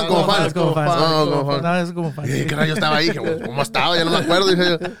 No, como fan. es como fan. No, es como fan. ¿Qué rayo estaba ahí? ¿Cómo estaba? Ya no me acuerdo. Dije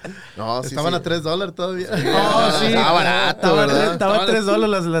yo. No, Estaban a $3 todavía. Sí. Estaba barato, ¿verdad? Estaba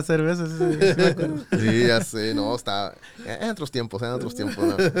 $3 las cervezas. Sí, ya sé. No, estaba... En otros tiempos, ¿no?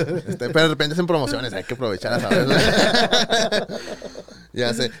 Pero de repente hacen promociones. Hay que aprovechar a saber.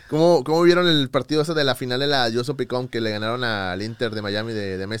 Ya sé. ¿Cómo vieron el partido ese de la final de la US Open que le ganaron al Inter de Miami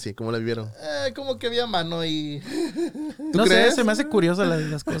de Messi? ¿Cómo lo vieron? Como que había mano y... No crees? sé, se me hace curioso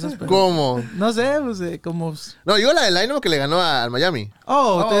las cosas. Pero ¿Cómo? no sé, pues como... No, digo la del Dynamo que le ganó al Miami. La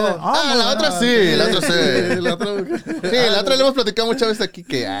otra sí. La otra le hemos platicado muchas veces aquí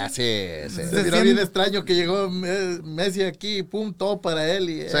que... sí. Se miró bien extraño que llegó Messi aquí, pum, todo para él.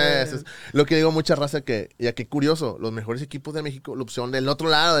 Y, Sí. Lo que digo mucha raza que... Ya que curioso, los mejores equipos de México lo pusieron del otro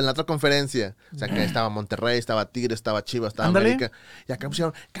lado, en la otra conferencia. O sea, que estaba Monterrey, estaba Tigres, estaba Chivas, estaba América. Y acá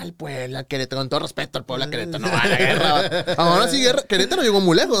pusieron el Puebla, Querétaro, con todo respeto al Puebla, Querétaro, no va a la guerra. Ahora sí, Querétaro llegó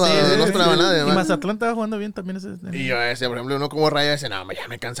muy lejos, no esperaba nada. Y Mazatlán estaba jugando bien también. Y yo decía, por ejemplo, uno como Raya dice, no, ya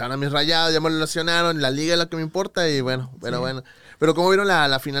me cansaron a mis Rayados, ya me lo lesionaron, la liga es lo que me importa y bueno. Pero ¿cómo vieron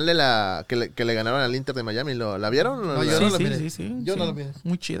la final de que le ganaron al Inter de Miami? ¿La vieron? No, yo no la miré. Sí. Yo no la miré.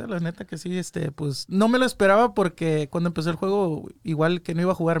 Muy chida, la neta que sí. Pues no me lo esperaba porque cuando empezó el juego, igual que no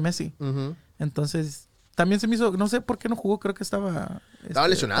iba a jugar Messi. Uh-huh. Entonces, también se me hizo, no sé por qué no jugó, creo que estaba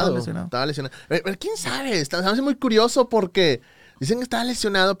lesionado. Pero quién sabe, se me hace muy curioso porque dicen que estaba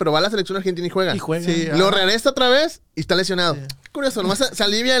lesionado, pero va a la selección argentina y juega. Sí, lo regresa otra vez y está lesionado. Sí. Qué curioso, nomás se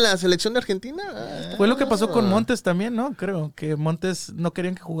alivia en la selección de Argentina. Fue lo que pasó con Montes también, ¿no? Creo que Montes no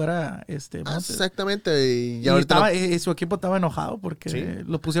querían que jugara Montes. Exactamente. Y ahorita su equipo estaba enojado porque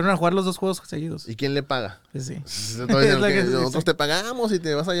lo pusieron a jugar los 2 juegos seguidos. ¿Y quién le paga? Sí. Entonces, nosotros te pagamos y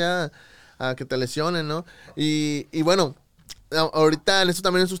te vas allá a que te lesionen, ¿no? Y bueno, ahorita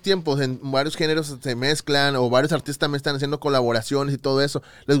también en sus tiempos, en varios géneros se mezclan o varios artistas también están haciendo colaboraciones y todo eso.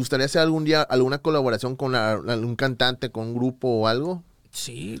 ¿Les gustaría hacer algún día alguna colaboración con algún cantante, con un grupo o algo?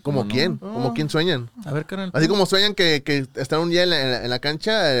 Sí. ¿Como quién? ¿Como quién sueñan? A ver, carnal. Así como sueñan que están un día en la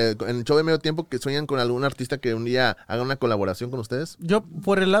cancha, en el show de medio tiempo, que sueñan con algún artista que un día haga una colaboración con ustedes. Yo,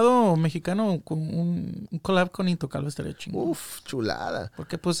 por el lado mexicano, con un collab con Intocable estaría chingón. Uf, chulada.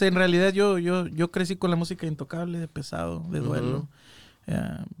 Porque pues en realidad yo crecí con la música de Intocable, de Pesado, de Duelo.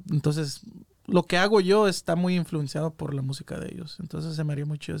 Entonces, lo que hago yo está muy influenciado por la música de ellos. Entonces se me haría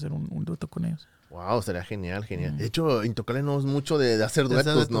muy chido hacer un dueto con ellos. Wow, sería genial. De hecho, Intocable no es mucho de hacer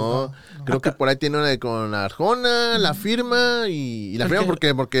duetos, ¿no? Creo que por ahí tiene una con Arjona, La Firma y La Firma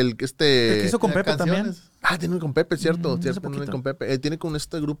porque el El que hizo con Pepe también. Tiene con Pepe, cierto. Hace Tiene poquito. con Pepe. Tiene con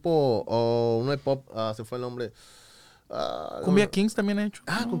este grupo, uno de pop, se fue el nombre. Cumbia Kings también ha hecho.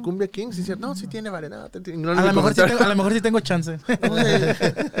 Con Cumbia Kings, sí, cierto. No, sí tiene variedad. A lo mejor sí tengo chance.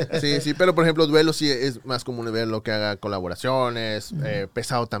 Sí, pero por ejemplo, Duelo sí es más común verlo que haga colaboraciones.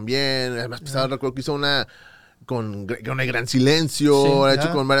 Pesado también. Es más pesado, recuerdo que hizo una con el Gran Silencio, ha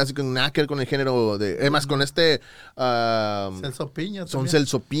hecho con varias, con nada que ver con el género de... Además, con Celso Piña.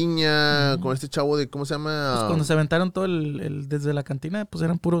 Celso Piña, con este chavo de... ¿Cómo se llama? Pues cuando se aventaron todo el desde la cantina, pues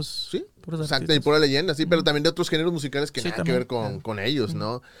eran puros... Sí, puros exacto, artistas. y pura leyenda, sí, pero también de otros géneros musicales que Sí, nada también. que ver con ellos,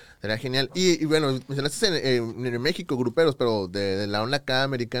 ¿no? Sería genial. Y bueno, mencionaste en México gruperos, pero de la onda acá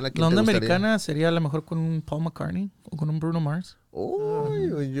americana, ¿quién La onda te gustaría? americana sería a lo mejor con un Paul McCartney o con un Bruno Mars. Uy,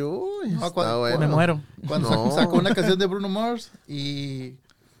 No, está bueno. Me muero. Cuando No. sacó una canción de Bruno Mars y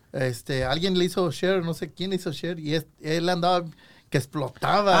alguien le hizo share, no sé quién le hizo share, y él andaba que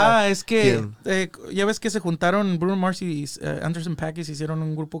explotaba. Es que ya ves que se juntaron Bruno Mars y Anderson .Paak y se hicieron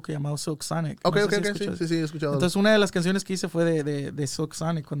un grupo que llamado Silk Sonic. Ok, No ok, sé si sí, he escuchado. Entonces una de las canciones que hice fue de Silk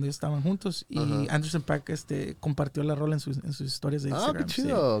Sonic cuando ellos estaban juntos y Anderson .Paak compartió la rola en sus historias de Instagram. Qué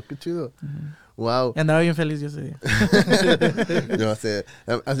chido, qué chido. Wow. Y andaba bien feliz yo ese día. Yo sé.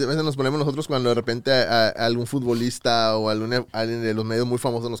 A veces nos ponemos nosotros cuando de repente a algún futbolista o alguien de los medios muy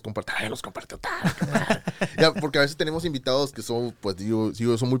famosos nos comparte. ¡Ay, los compartió! Ya, porque a veces tenemos invitados que son, pues digo,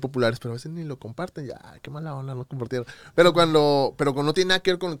 son muy populares, pero a veces ni lo comparten. Ya, qué mala onda, no compartieron. Pero cuando no tiene nada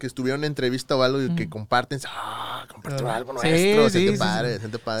que ver con que estuvieron en entrevista o algo y que comparten, compartió algo nuestro, se siente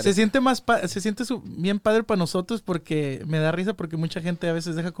padre. Se siente bien padre para nosotros porque me da risa porque mucha gente a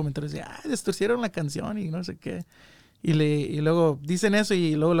veces deja comentarios de, distorsionaron la canción y no sé qué. Y luego dicen eso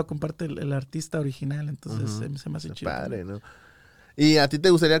y luego lo comparte el artista original. Entonces se me hace chido. Padre, ¿no? ¿Y a ti te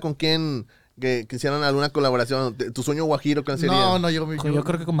gustaría con quién que hicieran alguna colaboración? ¿Tu sueño guajiro cuál sería? No, yo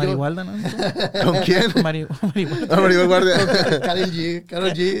creo que con Marihualda, ¿no? ¿Con quién? Marihualda. Maribel Guardia.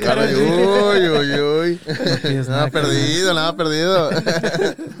 Karol G. Uy. Nada perdido.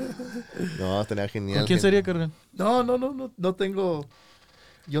 No, estaría genial. ¿Con quién sería, carnal? No tengo...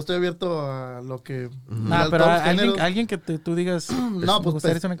 Yo estoy abierto a lo que... pero alguien que tú digas... No, pues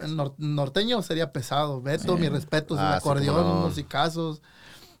norteño sería pesado. Beto, mis respetos, el acordeón, unos musicazos.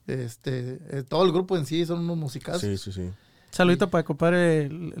 Todo el grupo en sí son unos musicazos. Sí. Saludito para compadre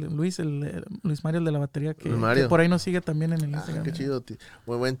Luis Mario, el de la batería, que por ahí nos sigue también en el Instagram. Qué chido,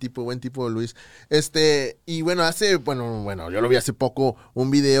 muy buen tipo Luis. Y bueno, yo lo vi hace poco, un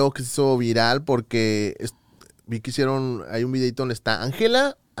video que se hizo viral porque vi que hay un videito donde está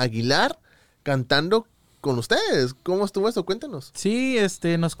Ángela Aguilar cantando con ustedes. ¿Cómo estuvo eso? Cuéntanos. Sí,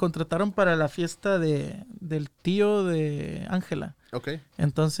 nos contrataron para la fiesta del tío de Ángela. Okay.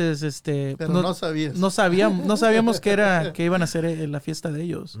 Entonces, pero no sabías. No sabíamos que iban a hacer la fiesta de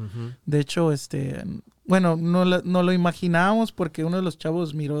ellos. Uh-huh. De hecho, no lo imaginábamos porque uno de los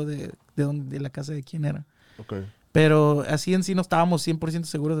chavos miró de la casa de quién era. Okay. Pero así en sí no estábamos 100%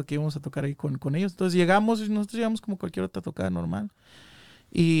 seguros de que íbamos a tocar ahí con ellos. Entonces nosotros llegamos como cualquier otra tocada normal.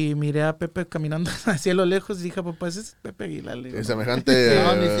 Y miré a Pepe caminando hacia lo lejos y dije, papá, ese es Pepe Aguilar. Es semejante.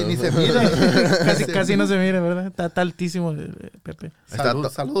 No, ni se mira. casi no se mira, ¿verdad? Está altísimo Pepe.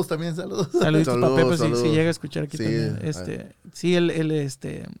 Saludos también, saludos. Saludos para Pepe si llega a escuchar aquí también.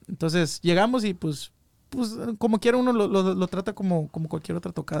 Entonces llegamos y pues como quiera uno lo trata como cualquier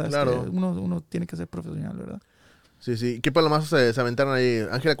otra tocada. Claro. Uno tiene que ser profesional, ¿verdad? Sí. ¿Qué palomazos se aventaron ahí?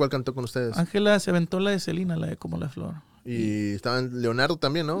 Ángela, ¿cuál cantó con ustedes? Ángela se aventó la de Selena, la de Como la Flor. Y estaban Leonardo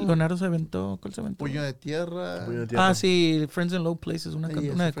también, ¿no? Leonardo se aventó. ¿Cuál se aventó? Puño de Tierra. Sí, Friends in Low Places, una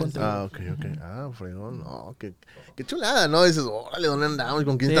de country. Ok. Fregón, no, qué chulada, ¿no? Dices, órale, ¿dónde andamos?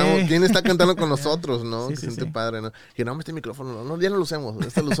 ¿Con quién estamos? ¿Quién está cantando con nosotros, no? Se siente padre, ¿no? Que no, este micrófono, no, ya no lo usemos.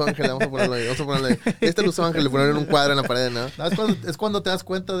 Este lo usó Ángel, vamos a ponerlo ahí. Este lo usó Ángel, le poner en un cuadro en la pared, ¿no? Es cuando te das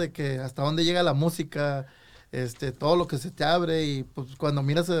cuenta de que hasta dónde llega la música, todo lo que se te abre y pues cuando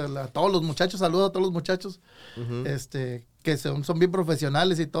miras a todos los muchachos, saludos a todos los muchachos, uh-huh. Que son bien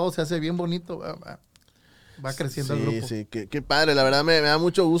profesionales y todo se hace bien bonito, va creciendo el grupo. Sí, qué padre, la verdad me da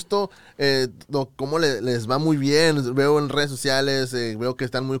mucho gusto cómo les va muy bien, veo en redes sociales, veo que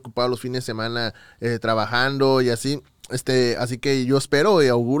están muy ocupados los fines de semana trabajando y así, así que yo espero y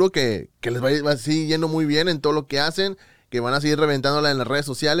auguro que les va a seguir yendo muy bien en todo lo que hacen, que van a seguir reventándola en las redes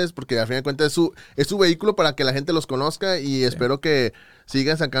sociales, porque al fin de cuentas es su vehículo para que la gente los conozca y espero que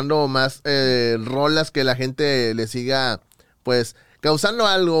sigan sacando más rolas, que la gente les siga, pues, causando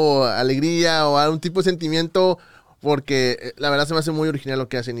algo, alegría o algún tipo de sentimiento, porque la verdad se me hace muy original lo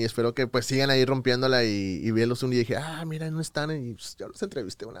que hacen y espero que pues sigan ahí rompiéndola y verlos un día y dije, mira, no están y pues, yo los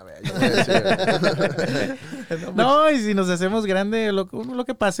entrevisté una vez. No, y si nos hacemos grande, lo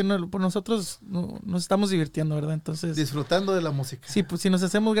que pase, por nosotros nos estamos divirtiendo, ¿verdad? Entonces disfrutando de la música. Sí, pues si nos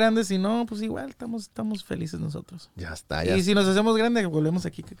hacemos grandes, si no, pues igual estamos felices nosotros. Ya está. Si nos hacemos grandes, volvemos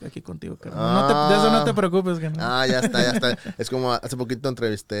aquí contigo, carnal. De eso no te preocupes, carnal. Ya está. Es como hace poquito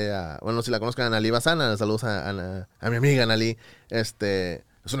entrevisté si la conozcan, a Analí Bazana, saludos a mi amiga Analí, es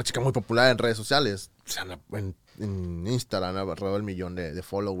una chica muy popular en redes sociales, o sea, en Instagram, alrededor del 1,000,000 de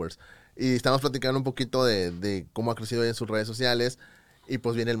followers, y estamos platicando un poquito de cómo ha crecido en sus redes sociales, y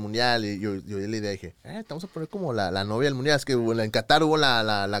pues viene el mundial, y yo di la idea, dije, vamos a poner como la novia del mundial, es que en Qatar hubo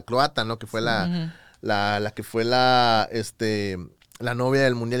la croata, ¿no? Que fue la que fue la novia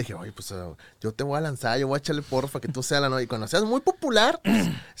del mundial. Dije, oye, pues yo te voy a lanzar, yo voy a echarle porfa que tú seas la novia. Y cuando seas muy popular,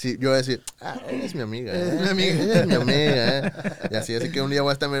 sí, yo voy a decir, ella es mi amiga. Ella es mi amiga. Y así que un día voy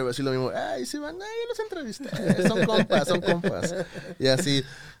a estar así lo mismo. Se van, yo los entrevisté. Son compas. Y así.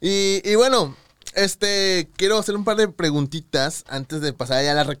 Y bueno, quiero hacer un par de preguntitas antes de pasar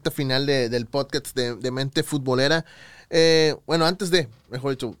ya a la recta final del podcast de Mente Futbolera. Bueno,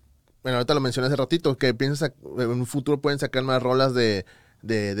 mejor dicho, bueno, ahorita lo mencioné hace ratito, que piensas en un futuro pueden sacar más rolas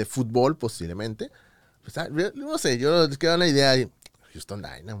de fútbol, posiblemente. Pues, no sé, yo les quiero dar una idea. Houston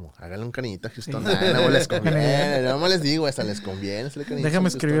Dynamo, háganle un cariñito a Houston Dynamo, les conviene, no les digo esa, les conviene hacerle cariñito. Déjame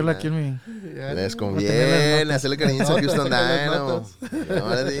escribirlo aquí en mi... Les conviene hacerle cariñito a Houston Dynamo. Yo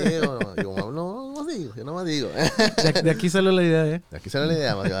no les digo, yo no más digo. De aquí sale la idea, De aquí sale la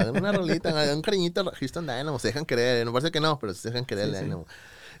idea, hagan una rolita, hagan un cariñito a Houston Dynamo, se dejan querer, no parece que no, pero se dejan querer el Dynamo.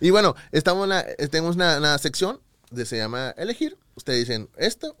 Y bueno, tenemos una sección que se llama elegir, ustedes dicen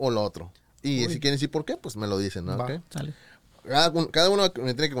esto o lo otro. Y si quieren decir por qué, pues me lo dicen, ¿no? ¿Okay? Sale. Cada uno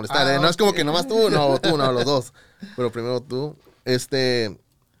me tiene que contestar, no es como que nomás tú, no, los dos. Pero primero tú.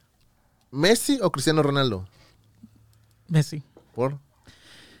 ¿Messi o Cristiano Ronaldo? Messi. ¿Por?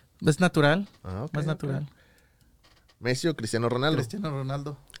 Es natural. Okay, más natural. ¿Messi o Cristiano Ronaldo?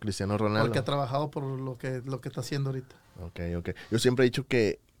 Cristiano Ronaldo. Porque ha trabajado por lo que está haciendo ahorita. Ok. Yo siempre he dicho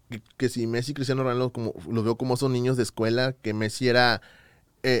que si Messi y Cristiano Ronaldo, como los veo como son niños de escuela, que Messi era...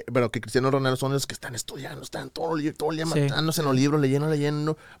 pero que Cristiano Ronaldo son los que están estudiando, están todo el día matándose en los libros,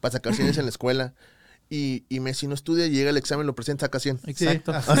 leyendo, para sacar 100 en la escuela. Y Messi no estudia, llega el examen, lo presenta, saca 100.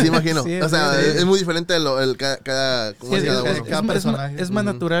 Exacto. Así imagino. O sea, es muy diferente cada personaje. Es más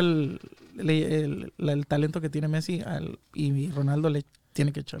natural el talento que tiene Messi y Ronaldo le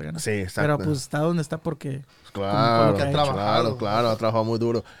tiene que echar ganas. Sí, exacto. Pero pues está donde está porque... Claro, que ha trabajado. Claro, ha trabajado muy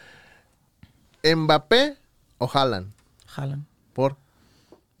duro. ¿Mbappé o Haaland? Haaland. ¿Por?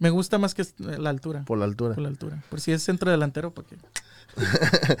 Me gusta más que la altura. Por la altura. Por si es centro delantero, porque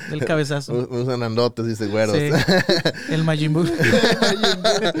el cabezazo. Usan andotes, dice güeros. Sí. El Majin Buu.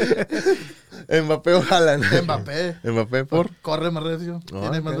 ¿Mbappé o Haaland? Mbappé, ¿por? Corre más recio,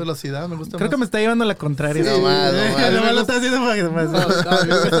 tiene más velocidad, me gusta Creo más. que me está llevando la contraria. Sí, no más. No lo está haciendo para que más. No, a mí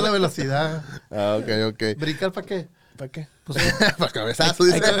me gusta la velocidad. Ok. ¿Brincar para qué? ¿Para qué? Pues, para cabezazo,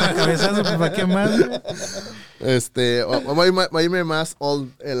 dice. Para cabezazo, pues ¿para qué más? Vamos a irme más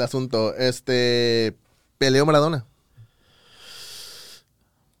old el asunto. ¿Peleo Maradona?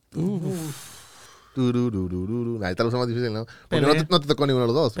 Ahí está lo más difícil, ¿no? Porque no te tocó ninguno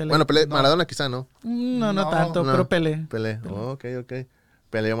de los dos. Pelé. Bueno, No. Maradona quizá, ¿no? No tanto, pero Pelé. Ok.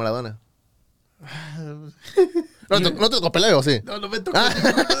 Peleo Maradona. ¿No te tocó Pelé o sí? No me tocó.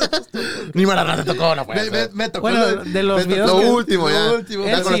 Ni Maradona te tocó, no puede ser. Me tocó. Bueno, de los videos Lo que- último, ya. Lo último.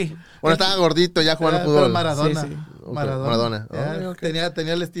 Él sí. Cuando estaba gordito ya jugando Pero fútbol. Maradona. Sí. Ok, Maradona. Maradona. Ya, Ok.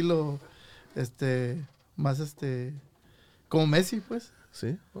 tenía el estilo, más como Messi, pues.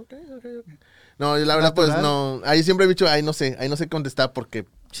 Sí, ok. No, la verdad, pues Natural. no. Ahí siempre he dicho, ahí no sé contestar porque.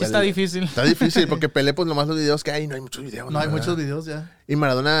 Sí está difícil. Está difícil porque Pelé, pues nomás los videos que hay, no hay muchos videos. No hay ¿verdad? muchos videos ya. Y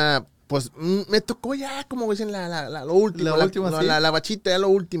Maradona, pues me tocó ya, como dicen, lo último. Lo último, sí. La bachita, ya lo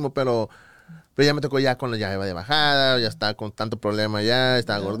último, pero ya me tocó ya cuando ya iba de bajada, ya estaba con tanto problema ya,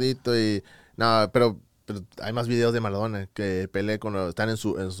 estaba gordito y. No, pero hay más videos de Maradona que Pelé cuando están en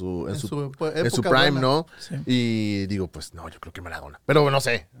su época prime, buena. ¿no? Sí. Y digo, pues no, yo creo que Maradona. Pero no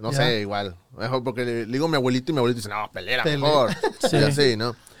sé, igual. Mejor porque le digo a mi abuelito y mi abuelito dice, no, Pelé era mejor. Sí. Y así,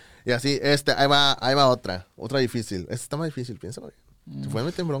 ¿no? Y así, ahí va otra difícil. Esta está más difícil, piénsalo bien. Se fue a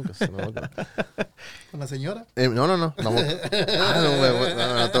meter en broncas. ¿Con la señora? No. No, te voy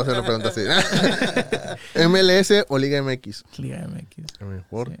a hacer una pregunta así. ¿MLS o Liga MX? Liga MX.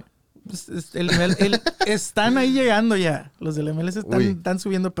 ¿Por? Sí. Pues, están ahí llegando ya. Los del MLS están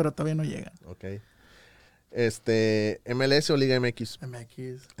subiendo, pero todavía no llegan. Ok. ¿MLS o Liga MX?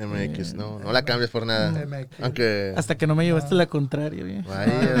 MX. No la cambias por nada. MX. Aunque... Hasta que no me llevaste la contraria. Bien.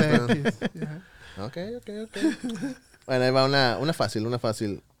 Ahí está. MX. ya. Ok. Bueno, ahí va una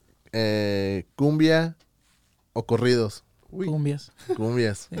fácil. ¿Cumbia o corridos? Cumbias.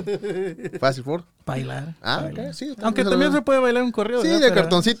 Cumbias. ¿Fácil por? Bailar. Ok, sí. Aunque también se puede bailar un corrido. Sí, ¿verdad? de Pero-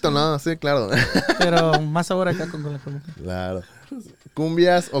 cartoncito, ¿no? Sí, claro. Pero más ahora acá con la cumbia. Claro.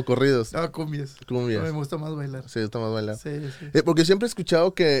 ¿Cumbias o corridos? No, cumbias. Cumbias. Me gusta más bailar. Sí, está más bailar. Sí. Porque siempre he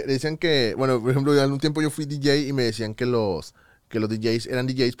escuchado que decían que, bueno, por ejemplo, en un tiempo yo fui DJ y me decían que los DJs eran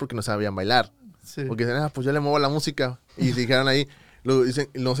DJs porque no sabían bailar. Sí. Porque dicen, pues yo le muevo la música. Y dijeron ahí, dicen,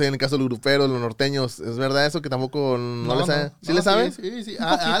 no sé, en el caso de los gruperos, los norteños, ¿es verdad eso que tampoco no le saben? ¿Sí le saben? Sí. poquito, sí.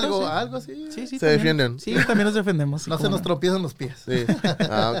 Algo así. Sí, Se también. defienden. Sí, también nos defendemos. sí, No se cómo nos tropiezan los pies. Sí.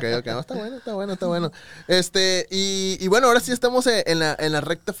 Ok. No, está bueno. Y bueno, ahora sí estamos en la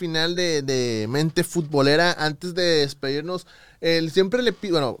recta final de Mente Futbolera. Antes de despedirnos, siempre le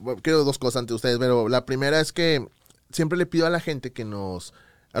pido, bueno, quiero dos cosas ante ustedes, pero la primera es que siempre le pido a la gente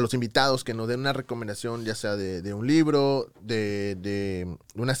a los invitados que nos den una recomendación, ya sea de un libro, de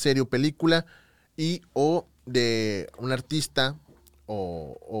una serie o película, y o de un artista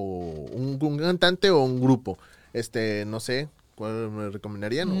o un cantante o un grupo. No sé, ¿cuál me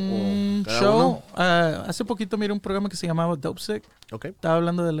recomendarían? ¿O cada show. uno? Hace poquito miré un programa que se llamaba Dope Sick. Ok. Estaba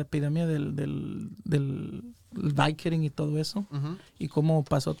hablando de la epidemia del Vicodin y todo eso. Ujú. Y cómo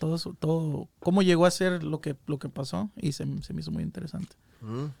pasó todo eso, cómo llegó a ser lo que pasó. Y se me hizo muy interesante.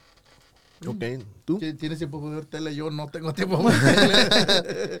 Ok, ¿tú? ¿Tienes tiempo para ver tele? Yo no tengo tiempo para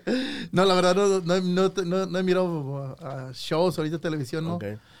ver tele. No, la verdad no he mirado shows ahorita televisión, ¿no? Ok.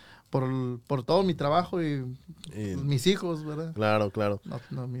 Por todo mi trabajo y mis hijos, ¿verdad? Claro.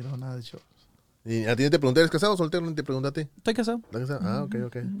 No miro nada de shows. ¿Y a ti te pregunté, ¿eres casado o soltero? Te pregunté a ti. Estoy casado. ¿Estás casado? Ok.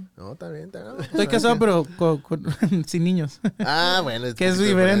 No, está bien. Estoy casado, pero sin niños. Bueno. Que es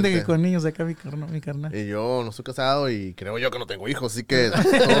diferente que con niños acá mi carnal. Y yo no soy casado y creo yo que no tengo hijos, así que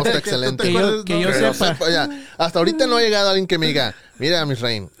todo está excelente. Que yo sepa. Ya, hasta ahorita no ha llegado alguien que me diga, mira, mis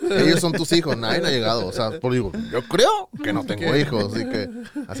rey, ellos son tus hijos. Nadie no ha llegado. O sea, digo, yo creo que no tengo hijos,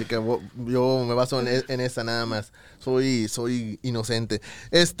 así que yo me baso en esa nada más. Soy inocente.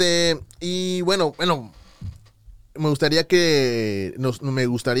 Y bueno, me gustaría que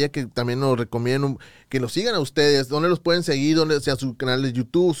también nos recomienden, que los sigan a ustedes. ¿Dónde los pueden seguir? ¿Dónde sea su canal de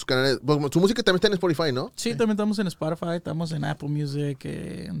YouTube? Su música también está en Spotify, ¿no? Sí, también estamos en Spotify, estamos en Apple Music,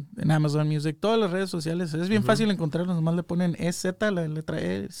 en Amazon Music, todas las redes sociales. Es bien fácil encontrarlos, nomás le ponen EZ, la letra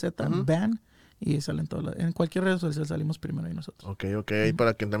EZ, Band, y salen todas. En cualquier red social salimos primero ahí nosotros. Ok. Y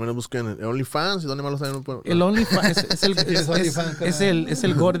para que también nos busquen en OnlyFans. ¿Y dónde más lo saben? El OnlyFans es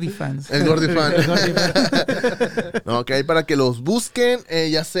el Gordy Fans. El Gordy Fan. El Gordy Fan. No, ok, para que los busquen,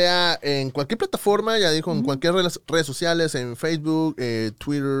 ya sea en cualquier plataforma, ya dijo, en cualquier redes sociales, en Facebook,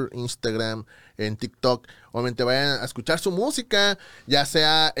 Twitter, Instagram, en TikTok. Obviamente vayan a escuchar su música, ya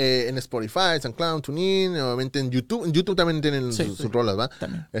sea en Spotify, SoundCloud, TuneIn, obviamente en YouTube. En YouTube también tienen sus rolas, ¿va?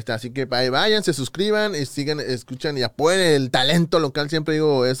 También. Así que vayan, se suscriban y sigan, escuchan y apoyen el talento local. Siempre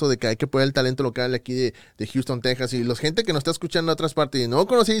digo eso de que hay que apoyar el talento local aquí de Houston, Texas. Y los gente que nos está escuchando en otras partes y no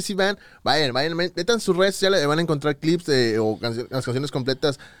conocí Easy Band, vayan, metan sus redes sociales, van a encontrar clips o las canciones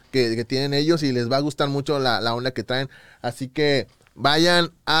completas que tienen ellos y les va a gustar mucho la onda que traen. Así que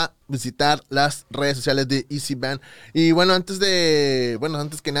vayan a visitar las redes sociales de Easy Band. Y bueno, antes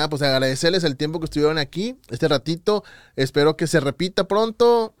que nada, pues agradecerles el tiempo que estuvieron aquí, este ratito. Espero que se repita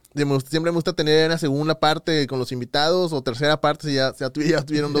pronto. Siempre me gusta tener una segunda parte con los invitados o tercera parte si ya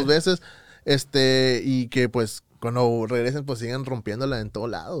tuvieron 2 veces. Y que pues cuando regresen pues sigan rompiéndola en todos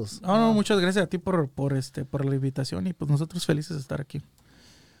lados. No, muchas gracias a ti por la invitación y pues nosotros felices de estar aquí.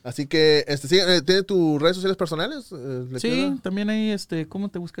 Así que, ¿tiene tus redes sociales personales? Sí, también hay, ¿cómo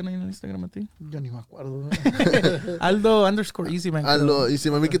te buscan ahí en el Instagram a ti? Yo ni me acuerdo. Aldo_EasyBand. Aldo, y si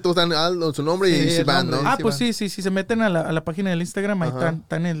me vi que todos están Aldo, su nombre y Easy Band, ¿no? Pues sí, se meten a la página del Instagram, ahí están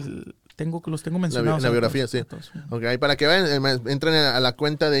los tengo mencionados. En la biografía, sí. Ok, para que vayan, entren a la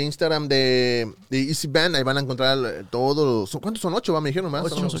cuenta de Instagram de Easy Band, ahí van a encontrar todos. ¿Cuántos son? 8, me dijeron más.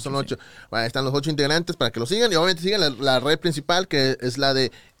 Son 8. Sí. Bueno, están los 8 integrantes para que lo sigan y obviamente sigan la red principal que es la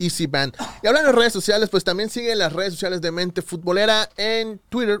de Easy Band. Y hablando de redes sociales, pues también siguen las redes sociales de Mente Futbolera en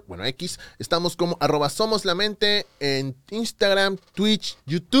Twitter, X, estamos como @SomosLaMente, en Instagram, Twitch,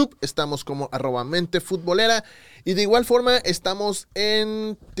 YouTube, estamos como @Mente Futbolera. Y de igual forma estamos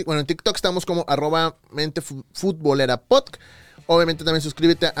en TikTok estamos como @Mente Futbolera Pod. Obviamente también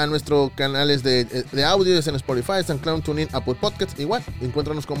suscríbete a nuestros canales de audio en Spotify, SoundCloud, TuneIn, Apple Podcasts. Igual,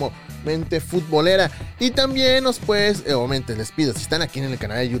 encuéntranos como Mente Futbolera. Y también obviamente les pido, si están aquí en el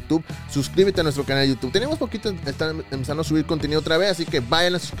canal de YouTube, suscríbete a nuestro canal de YouTube. Tenemos poquito, están empezando a subir contenido otra vez, así que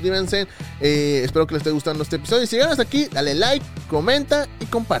vayan, suscríbanse. Espero que les esté gustando este episodio. Y si llegas aquí, dale like, comenta y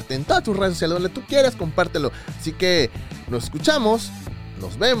comparte en todas tus redes sociales, donde tú quieras, compártelo. Así que nos escuchamos,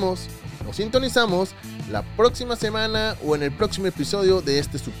 nos vemos, nos sintonizamos la próxima semana o en el próximo episodio de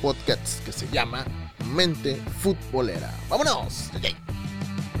su podcast que se llama Mente Futbolera. ¡Vámonos! Okay.